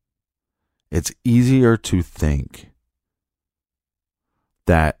easier. It's easier to think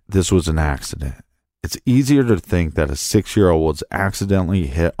that this was an accident. It's easier to think that a 6-year-old was accidentally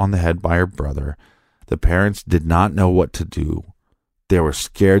hit on the head by her brother. The parents did not know what to do. They were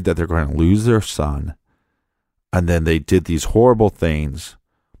scared that they're going to lose their son. And then they did these horrible things.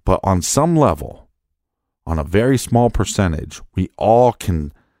 But on some level, on a very small percentage, we all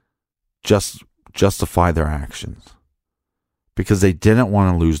can just justify their actions. Because they didn't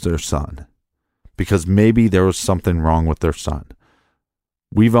want to lose their son. Because maybe there was something wrong with their son.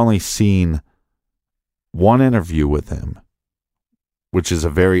 We've only seen one interview with him, which is a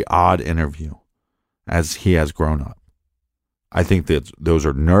very odd interview as he has grown up. I think that those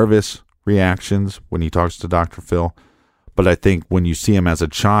are nervous reactions when he talks to Dr. Phil, but I think when you see him as a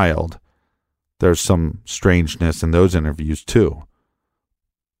child, there's some strangeness in those interviews too.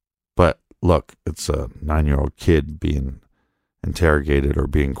 But look, it's a 9-year-old kid being interrogated or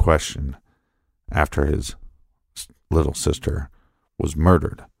being questioned after his little sister was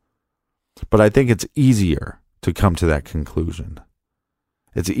murdered. But I think it's easier to come to that conclusion.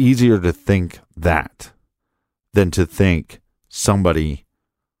 It's easier to think that than to think somebody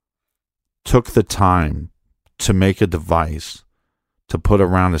took the time to make a device to put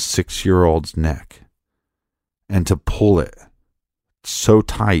around a 6-year-old's neck and to pull it so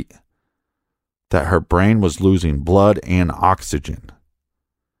tight that her brain was losing blood and oxygen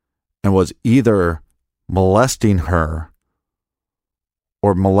and was either molesting her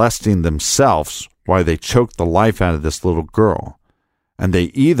or molesting themselves while they choked the life out of this little girl. And they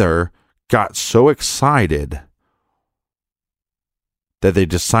either got so excited that they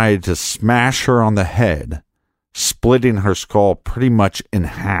decided to smash her on the head, splitting her skull pretty much in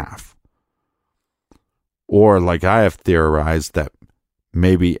half. Or, like I have theorized, that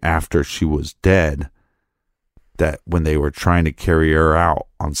maybe after she was dead, that when they were trying to carry her out,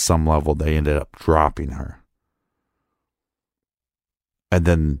 on some level, they ended up dropping her. And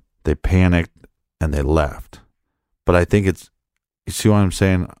then they panicked and they left. But I think it's, you see what I'm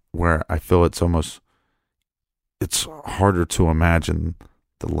saying? Where I feel it's harder to imagine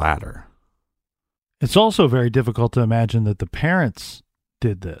the latter. It's also very difficult to imagine that the parents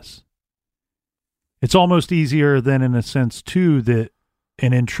did this. It's almost easier than, in a sense, too, that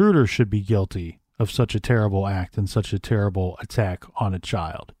an intruder should be guilty of such a terrible act and such a terrible attack on a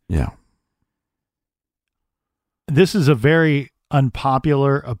child. Yeah. this is a very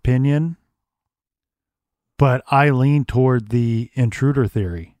unpopular opinion, but I lean toward the intruder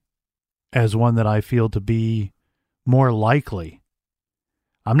theory as one that I feel to be more likely.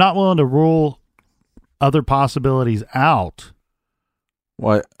 I'm not willing to rule other possibilities out.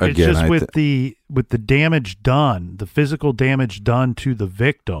 Well, again, it's just with the damage done, the physical damage done to the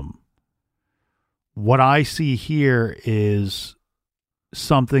victim. What I see here is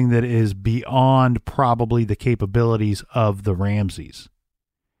something that is beyond probably the capabilities of the Ramseys.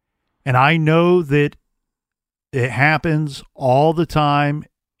 And I know that it happens all the time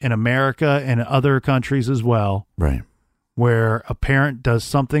in America and other countries as well. Right. Where a parent does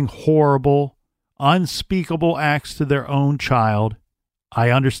something horrible, unspeakable acts to their own child. I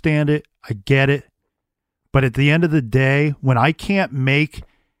understand it. I get it. But at the end of the day, when I can't make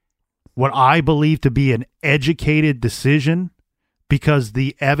what I believe to be an educated decision because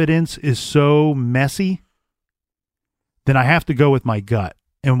the evidence is so messy, then I have to go with my gut.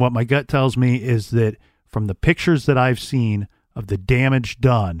 And what my gut tells me is that from the pictures that I've seen of the damage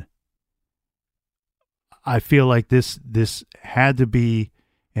done, I feel like this had to be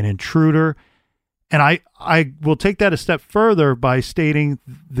an intruder. And I will take that a step further by stating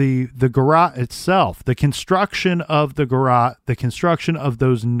the garage itself, the construction of the garage, the construction of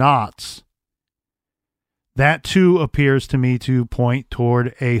those knots, that too appears to me to point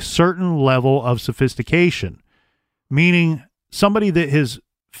toward a certain level of sophistication, meaning somebody that has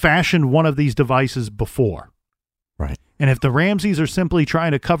fashioned one of these devices before. Right. And if the Ramseys are simply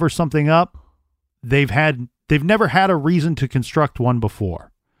trying to cover something up, they've never had a reason to construct one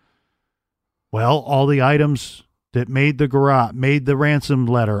before. Well, all the items that made the garage, made the ransom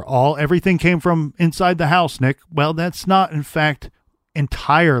letter, everything came from inside the house, Nick. Well, that's not, in fact,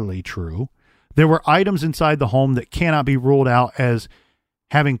 entirely true. There were items inside the home that cannot be ruled out as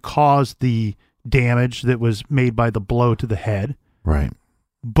having caused the damage that was made by the blow to the head. Right.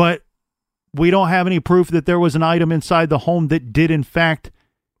 But we don't have any proof that there was an item inside the home that did, in fact,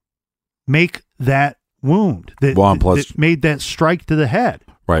 make that wound, that made that strike to the head.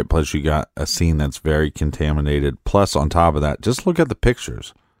 Right, plus you got a scene that's very contaminated. Plus, on top of that, just look at the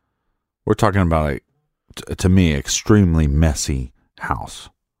pictures. We're talking about, to me, extremely messy house,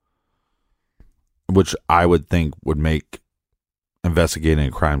 which I would think would make investigating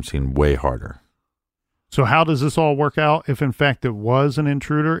a crime scene way harder. So how does this all work out if, in fact, it was an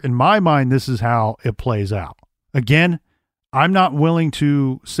intruder? In my mind, this is how it plays out. Again, I'm not willing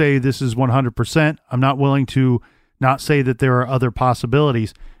to say this is 100%. I'm not willing to not say that there are other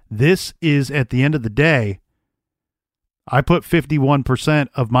possibilities. This is, at the end of the day, I put 51%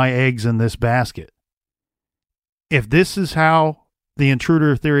 of my eggs in this basket. If this is how the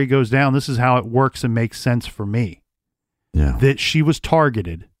intruder theory goes down, this is how it works and makes sense for me. Yeah. That she was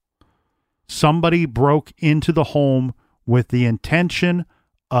targeted. Somebody broke into the home with the intention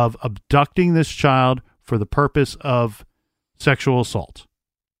of abducting this child for the purpose of sexual assault.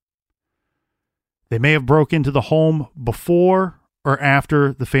 They may have broke into the home before or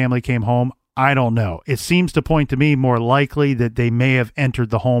after the family came home. I don't know. It seems to point to me more likely that they may have entered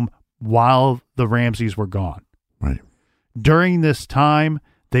the home while the Ramseys were gone. Right. During this time,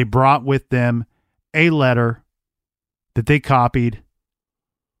 they brought with them a letter that they copied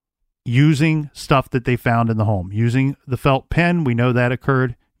using stuff that they found in the home. Using the felt pen, we know that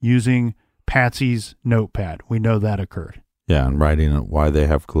occurred. Using Patsy's notepad, we know that occurred. Yeah, and writing why they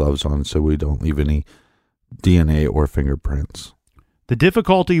have gloves on so we don't leave any DNA or fingerprints. The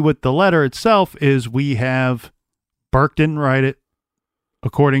difficulty with the letter itself is we have Burke didn't write it.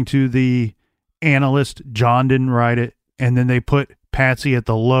 According to the analyst, John didn't write it. And then they put Patsy at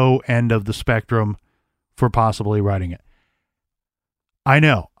the low end of the spectrum for possibly writing it. I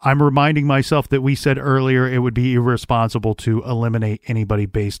know. I'm reminding myself that we said earlier it would be irresponsible to eliminate anybody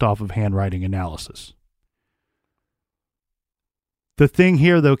based off of handwriting analysis. The thing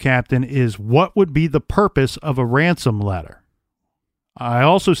here, though, Captain, is what would be the purpose of a ransom letter? I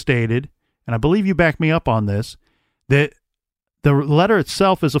also stated, and I believe you backed me up on this, that the letter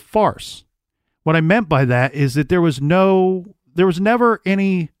itself is a farce. What I meant by that is that there was never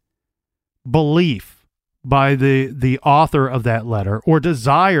any belief by the author of that letter or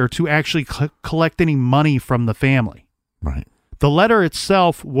desire to actually collect any money from the family. Right. The letter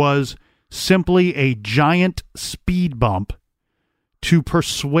itself was simply a giant speed bump to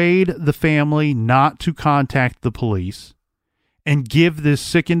persuade the family not to contact the police and give this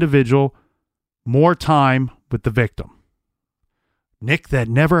sick individual more time with the victim. Nick, that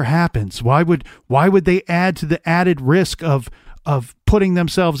never happens. Why would they add to the added risk of putting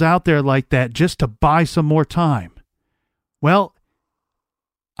themselves out there like that just to buy some more time? Well,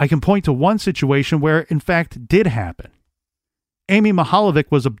 I can point to one situation where it in fact did happen. Amy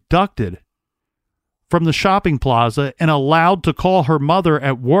Mihaljevic was abducted from the shopping plaza and allowed to call her mother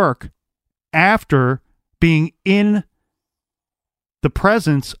at work after being in the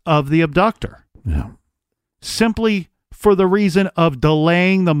presence of the abductor. Yeah. Simply for the reason of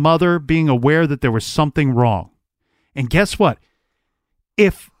delaying the mother being aware that there was something wrong. And guess what?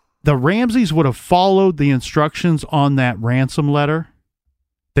 If the Ramseys would have followed the instructions on that ransom letter,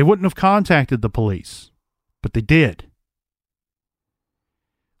 they wouldn't have contacted the police, but they did.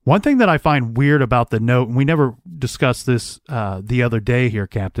 One thing that I find weird about the note, and we never discussed this the other day here,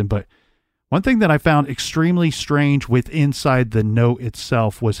 Captain, but one thing that I found extremely strange with inside the note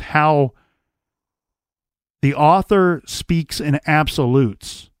itself was how the author speaks in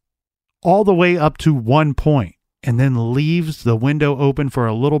absolutes all the way up to one point and then leaves the window open for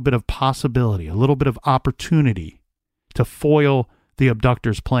a little bit of possibility, a little bit of opportunity to foil the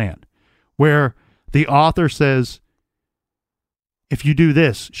abductor's plan, where the author says, if you do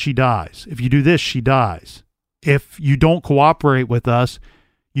this, she dies. If you do this, she dies. If you don't cooperate with us,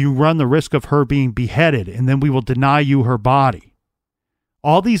 you run the risk of her being beheaded, and then we will deny you her body.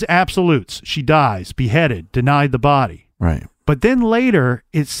 All these absolutes, she dies, beheaded, denied the body. Right. But then later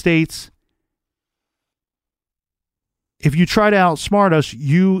it states, if you try to outsmart us,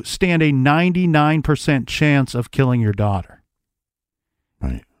 you stand a 99% chance of killing your daughter.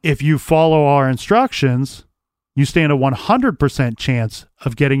 Right. If you follow our instructions, you stand a 100% chance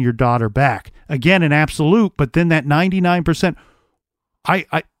of getting your daughter back. Again, an absolute, but then that 99%,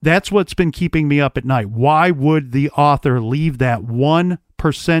 that's what's been keeping me up at night. Why would the author leave that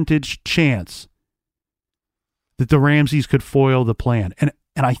 1% chance that the Ramseys could foil the plan? And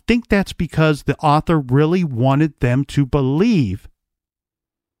I think that's because the author really wanted them to believe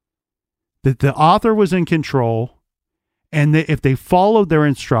that the author was in control, and that if they followed their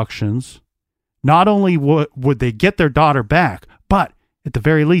instructions, not only would they get their daughter back, but at the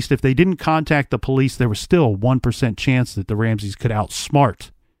very least, if they didn't contact the police, there was still a 1% chance that the Ramseys could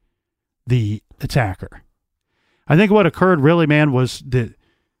outsmart the attacker. I think what occurred really, man, was that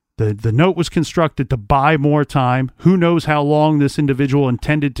the note was constructed to buy more time. Who knows how long this individual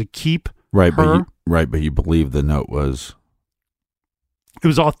intended to keep her. But you believe the note was... It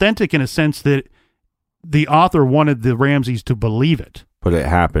was authentic in a sense that the author wanted the Ramseys to believe it. But it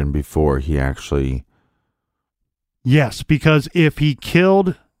happened before he actually... Yes, because if he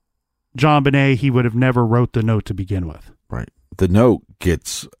killed JonBenét, he would have never wrote the note to begin with. Right. The note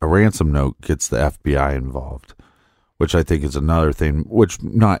a ransom note gets the FBI involved, which I think is another thing, which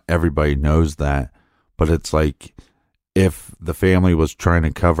not everybody knows that, but it's like if the family was trying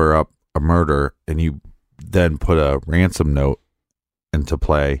to cover up a murder and you then put a ransom note into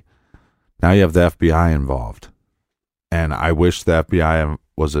play, now you have the FBI involved. And I wish the FBI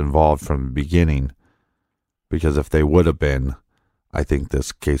was involved from the beginning, because if they would have been, I think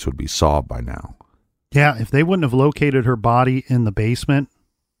this case would be solved by now. Yeah, if they wouldn't have located her body in the basement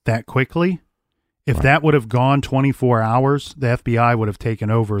that quickly, if that would have gone 24 hours, the FBI would have taken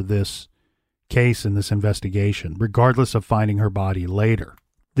over this case and this investigation, regardless of finding her body later.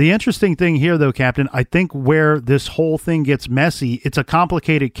 The interesting thing here, though, Captain, I think where this whole thing gets messy, it's a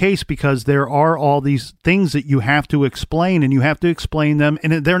complicated case because there are all these things that you have to explain, and you have to explain them,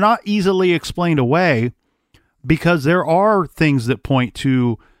 and they're not easily explained away because there are things that point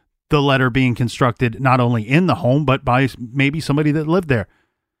to the letter being constructed not only in the home, but by maybe somebody that lived there.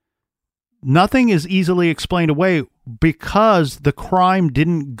 Nothing is easily explained away because the crime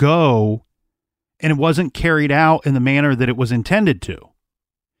didn't go and it wasn't carried out in the manner that it was intended to.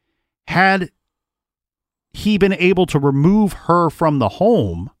 Had he been able to remove her from the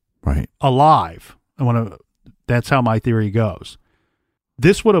home alive, that's how my theory goes,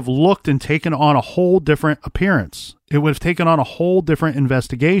 this would have looked and taken on a whole different appearance. It would have taken on a whole different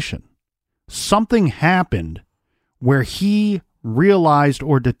investigation. Something happened where he realized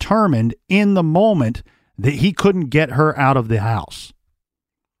or determined in the moment that he couldn't get her out of the house.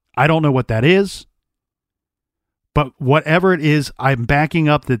 I don't know what that is, but whatever it is, I'm backing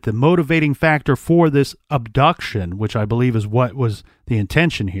up that the motivating factor for this abduction, which I believe is what was the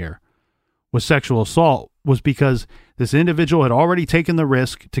intention here, was sexual assault, was because this individual had already taken the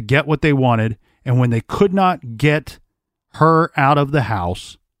risk to get what they wanted, and when they could not get her out of the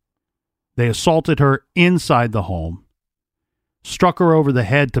house, they assaulted her inside the home, struck her over the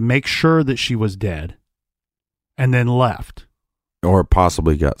head to make sure that she was dead, and then left. Or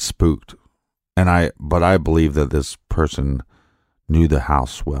possibly got spooked. But I believe that this person knew the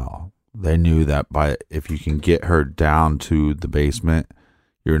house well. They knew that if you can get her down to the basement,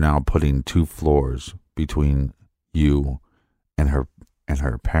 you're now putting 2 floors between you and her and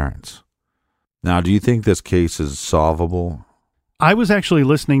her parents. Now, do you think this case is solvable? I was actually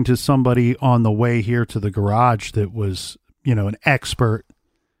listening to somebody on the way here to the garage that was, an expert,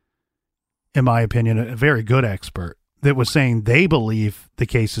 in my opinion, a very good expert, that was saying they believe the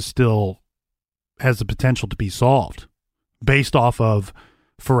case is still has the potential to be solved based off of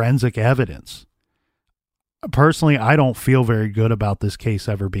forensic evidence. Personally, I don't feel very good about this case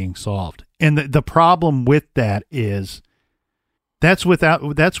ever being solved. And the problem with that is that's with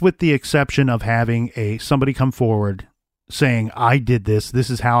the exception of having somebody come forward saying, I did this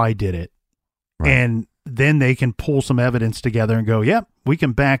is how I did it. Right. And then they can pull some evidence together and go, yep, we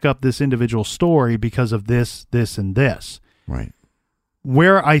can back up this individual story because of this, this, and this. Right.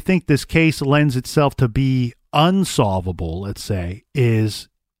 Where I think this case lends itself to be unsolvable, let's say, is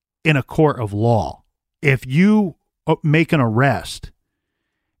in a court of law. If you make an arrest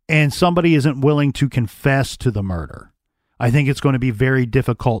and somebody isn't willing to confess to the murder, I think it's going to be very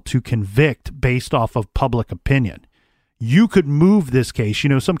difficult to convict based off of public opinion. You could move this case.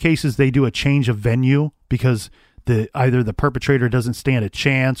 Some cases they do a change of venue because either the perpetrator doesn't stand a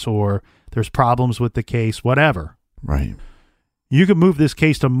chance or there's problems with the case, whatever. Right. You could move this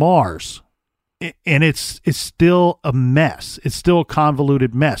case to Mars, and it's still a mess. It's still a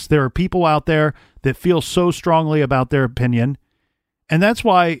convoluted mess. There are people out there that feel so strongly about their opinion, and that's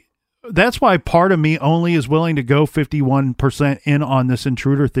why part of me only is willing to go 51% in on this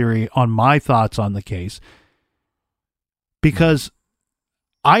intruder theory on my thoughts on the case, because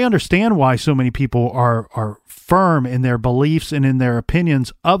I understand why so many people are firm in their beliefs and in their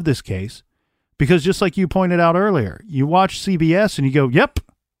opinions of this case, because just like you pointed out earlier, you watch CBS and you go, yep,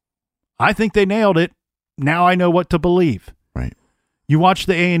 I think they nailed it. Now I know what to believe. Right. You watch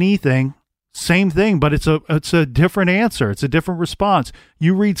the A&E thing, same thing, but it's a different answer. It's a different response.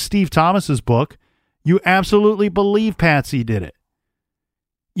 You read Steve Thomas's book, you absolutely believe Patsy did it.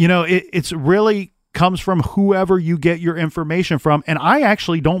 It's really comes from whoever you get your information from. And I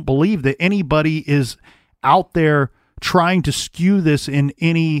actually don't believe that anybody is out there trying to skew this in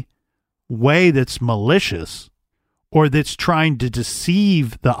any way that's malicious or that's trying to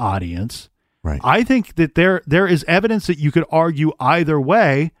deceive the audience. Right. I think that there is evidence that you could argue either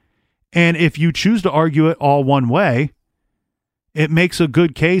way. And if you choose to argue it all one way, it makes a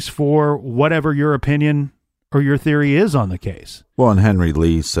good case for whatever your opinion or your theory is on the case. Well, and Henry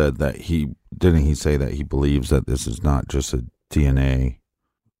Lee said that he say that he believes that this is not just a DNA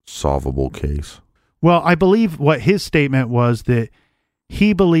solvable case. Well, I believe what his statement was, that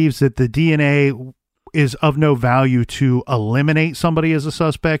he believes that the DNA is of no value to eliminate somebody as a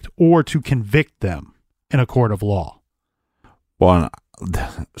suspect or to convict them in a court of law. Well,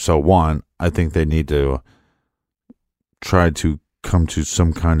 so I think they need to try to come to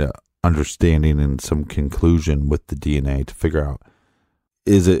some kind of understanding and some conclusion with the DNA to figure out,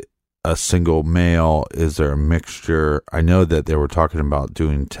 is it a single male? Is there a mixture? I know that they were talking about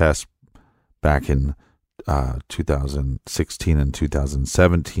doing tests back in 2016 and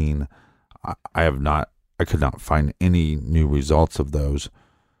 2017. I could not find any new results of those,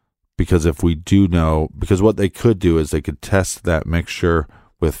 because if we do know, because what they could do is they could test that mixture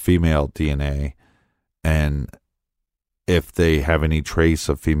with female DNA, and if they have any trace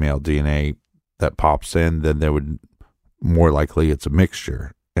of female DNA that pops in, then they would more likely it's a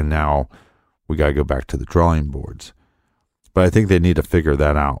mixture. And now we got to go back to the drawing boards. But I think they need to figure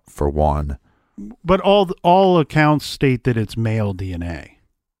that out, for one. But all accounts state that it's male DNA.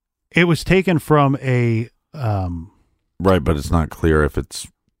 It was taken from a... Right, but it's not clear if it's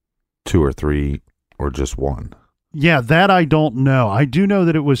 2 or 3 or just 1. Yeah, that I don't know. I do know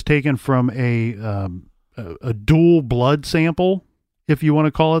that it was taken from a dual blood sample, if you want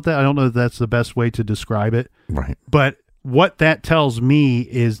to call it that. I don't know if that's the best way to describe it. Right. But what that tells me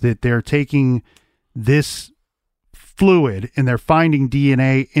is that they're taking this fluid and they're finding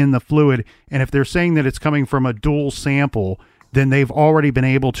DNA in the fluid. And if they're saying that it's coming from a dual sample, then they've already been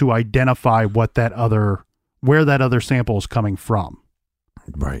able to identify where that other sample is coming from.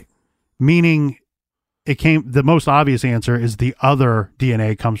 Right. Meaning the most obvious answer is the other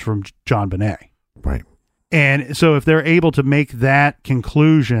DNA comes from JonBenét. Right. And so if they're able to make that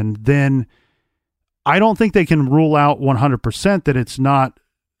conclusion, then I don't think they can rule out 100% that it's not,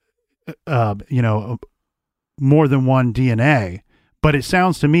 more than one DNA. But it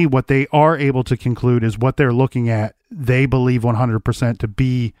sounds to me what they are able to conclude is what they're looking at. They believe 100% to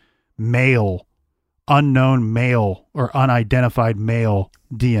be male, unknown male or unidentified male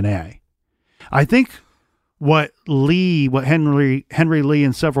DNA. I think what Henry Lee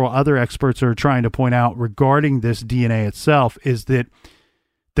and several other experts are trying to point out regarding this DNA itself is that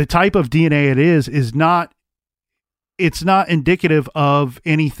the type of DNA it is not it's not indicative of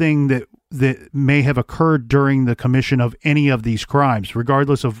anything that may have occurred during the commission of any of these crimes,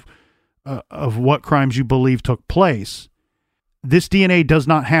 regardless of what crimes you believe took place. This DNA does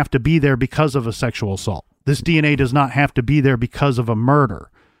not have to be there because of a sexual assault. This DNA does not have to be there because of a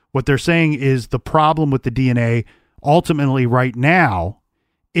murder. What they're saying is the problem with the DNA ultimately right now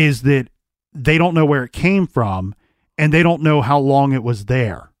is that they don't know where it came from and they don't know how long it was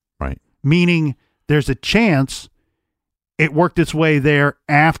there. Right. Meaning there's a chance it worked its way there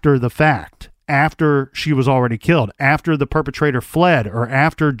after the fact, after she was already killed, after the perpetrator fled, or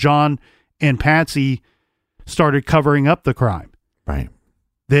after John and Patsy started covering up the crime. Right.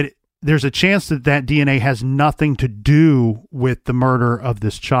 That there's a chance that DNA has nothing to do with the murder of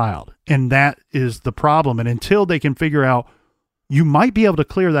this child. And that is the problem. And until they can figure out, you might be able to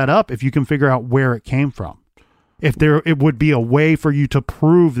clear that up if you can figure out where it came from. It would be a way for you to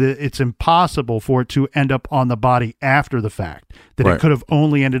prove that it's impossible for it to end up on the body after the fact, that Right. it could have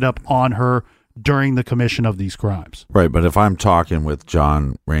only ended up on her during the commission of these crimes. Right. But if I'm talking with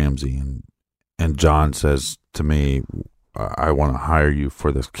John Ramsey and John says to me, I want to hire you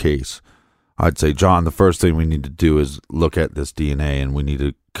for this case, I'd say, John, the first thing we need to do is look at this DNA and we need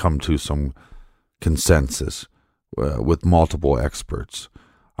to come to some consensus with multiple experts.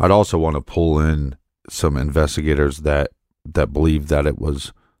 I'd also want to pull in some investigators that believe that it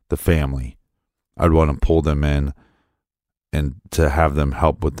was the family. I'd want to pull them in and to have them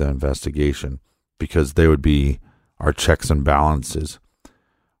help with the investigation because they would be our checks and balances.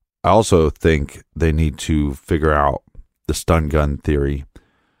 I also think they need to figure out the stun gun theory.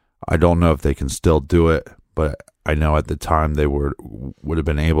 I don't know if they can still do it, but I know at the time they would have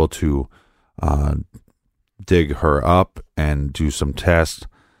been able to dig her up and do some tests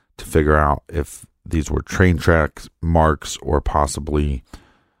to figure out if these were train track marks or possibly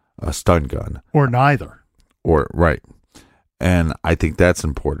a stun gun. Or neither. Or right. And I think that's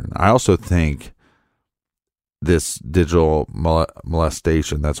important. I also think this digital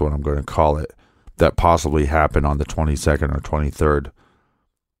molestation, that's what I'm going to call it, that possibly happened on the 22nd or 23rd,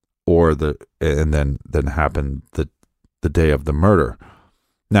 and then happened the day of the murder.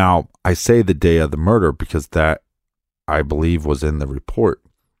 Now, I say the day of the murder because that, I believe, was in the report.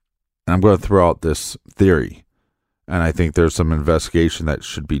 And I'm going to throw out this theory, and I think there's some investigation that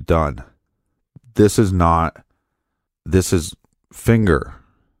should be done. This is finger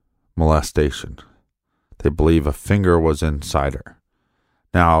molestation. They believe a finger was inside her.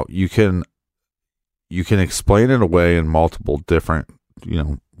 Now, you can explain it away in multiple different,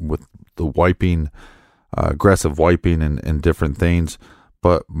 with the wiping, aggressive wiping and different things,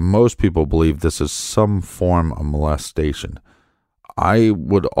 but most people believe this is some form of molestation. I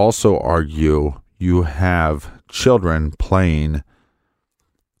would also argue you have children playing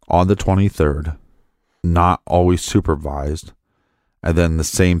on the 23rd, not always supervised, and then the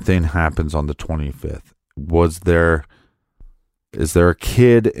same thing happens on the 25th. Is there a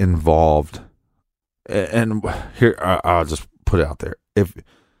kid involved? And here, I'll just put it out there.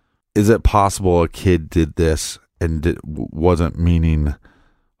 Is it possible a kid did this and wasn't meaning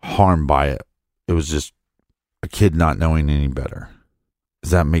harm by it? It was just a kid not knowing any better. Is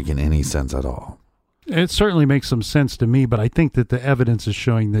that making any sense at all? It certainly makes some sense to me, but I think that the evidence is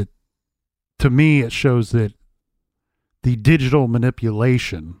showing that, to me, it shows that the digital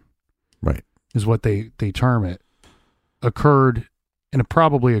manipulation, right, is what they term it, occurred, and it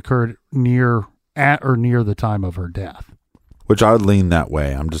probably occurred at or near the time of her death. Which I would lean that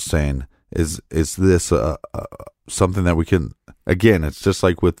way. I'm just saying, is this something that we can, again, it's just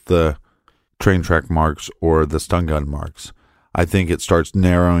like with the train track marks or the stun gun marks. I think it starts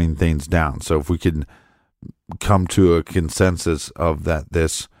narrowing things down. So if we can come to a consensus of that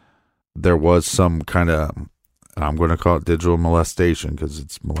there was some kind of, I'm going to call it digital molestation because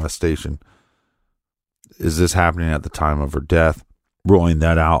it's molestation. Is this happening at the time of her death? Ruling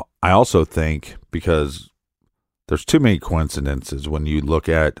that out. I also think, because there's too many coincidences when you look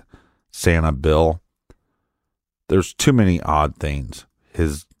at Santa Bill, there's too many odd things.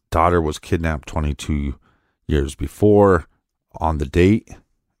 His daughter was kidnapped 22 years before on the date.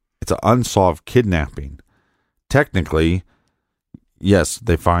 It's an unsolved kidnapping. Technically, yes,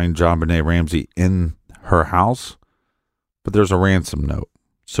 they find JonBenét Ramsey in her house, but there's a ransom note.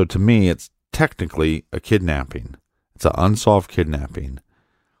 So to me, it's technically a kidnapping. It's an unsolved kidnapping.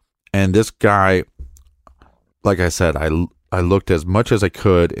 And this guy, like I said, I looked as much as I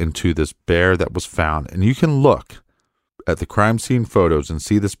could into this bear that was found. And you can look at the crime scene photos and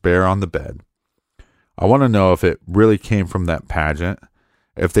see this bear on the bed. I want to know if it really came from that pageant,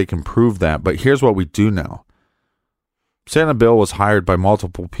 if they can prove that. But here's what we do know. Santa Bill was hired by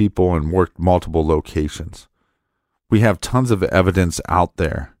multiple people and worked multiple locations. We have tons of evidence out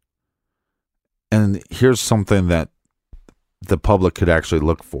there. And here's something that the public could actually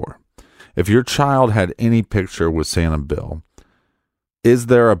look for. If your child had any picture with Santa Bill, is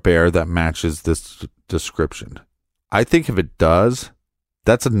there a bear that matches this description? I think if it does,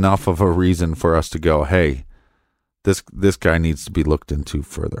 that's enough of a reason for us to go, hey, this guy needs to be looked into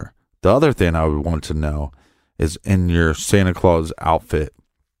further. The other thing I would want to know is in your Santa Claus outfit,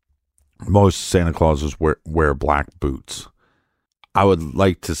 most Santa Clauses wear black boots. I would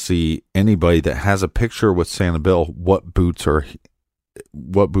like to see anybody that has a picture with Santa Bill, what boots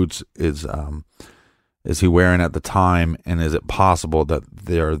is he wearing at the time, and is it possible that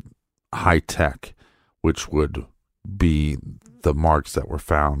they're high tech, which would be the marks that were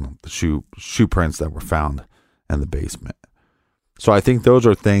found, the shoe prints that were found in the basement. So I think those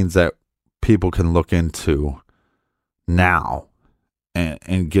are things that people can look into now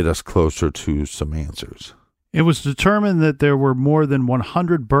and get us closer to some answers. It was determined that there were more than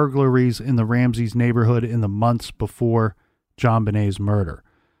 100 burglaries in the Ramsey's neighborhood in the months before JonBenét's murder.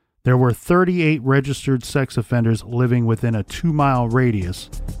 There were 38 registered sex offenders living within a 2-mile radius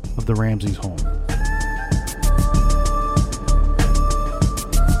of the Ramsey's home.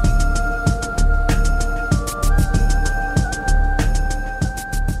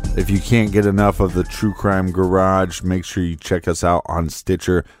 If you can't get enough of the True Crime Garage, make sure you check us out on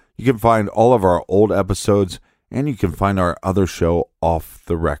Stitcher. You can find all of our old episodes, and you can find our other show, Off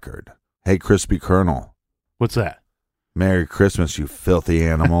the Record. Hey, Crispy Colonel. What's that? Merry Christmas, you filthy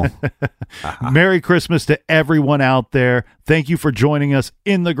animal. Merry Christmas to everyone out there. Thank you for joining us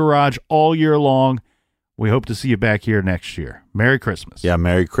in the garage all year long. We hope to see you back here next year. Merry Christmas. Yeah,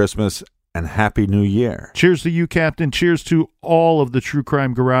 Merry Christmas and Happy New Year. Cheers to you, Captain. Cheers to all of the True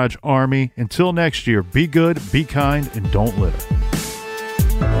Crime Garage Army. Until next year, be good, be kind, and don't litter.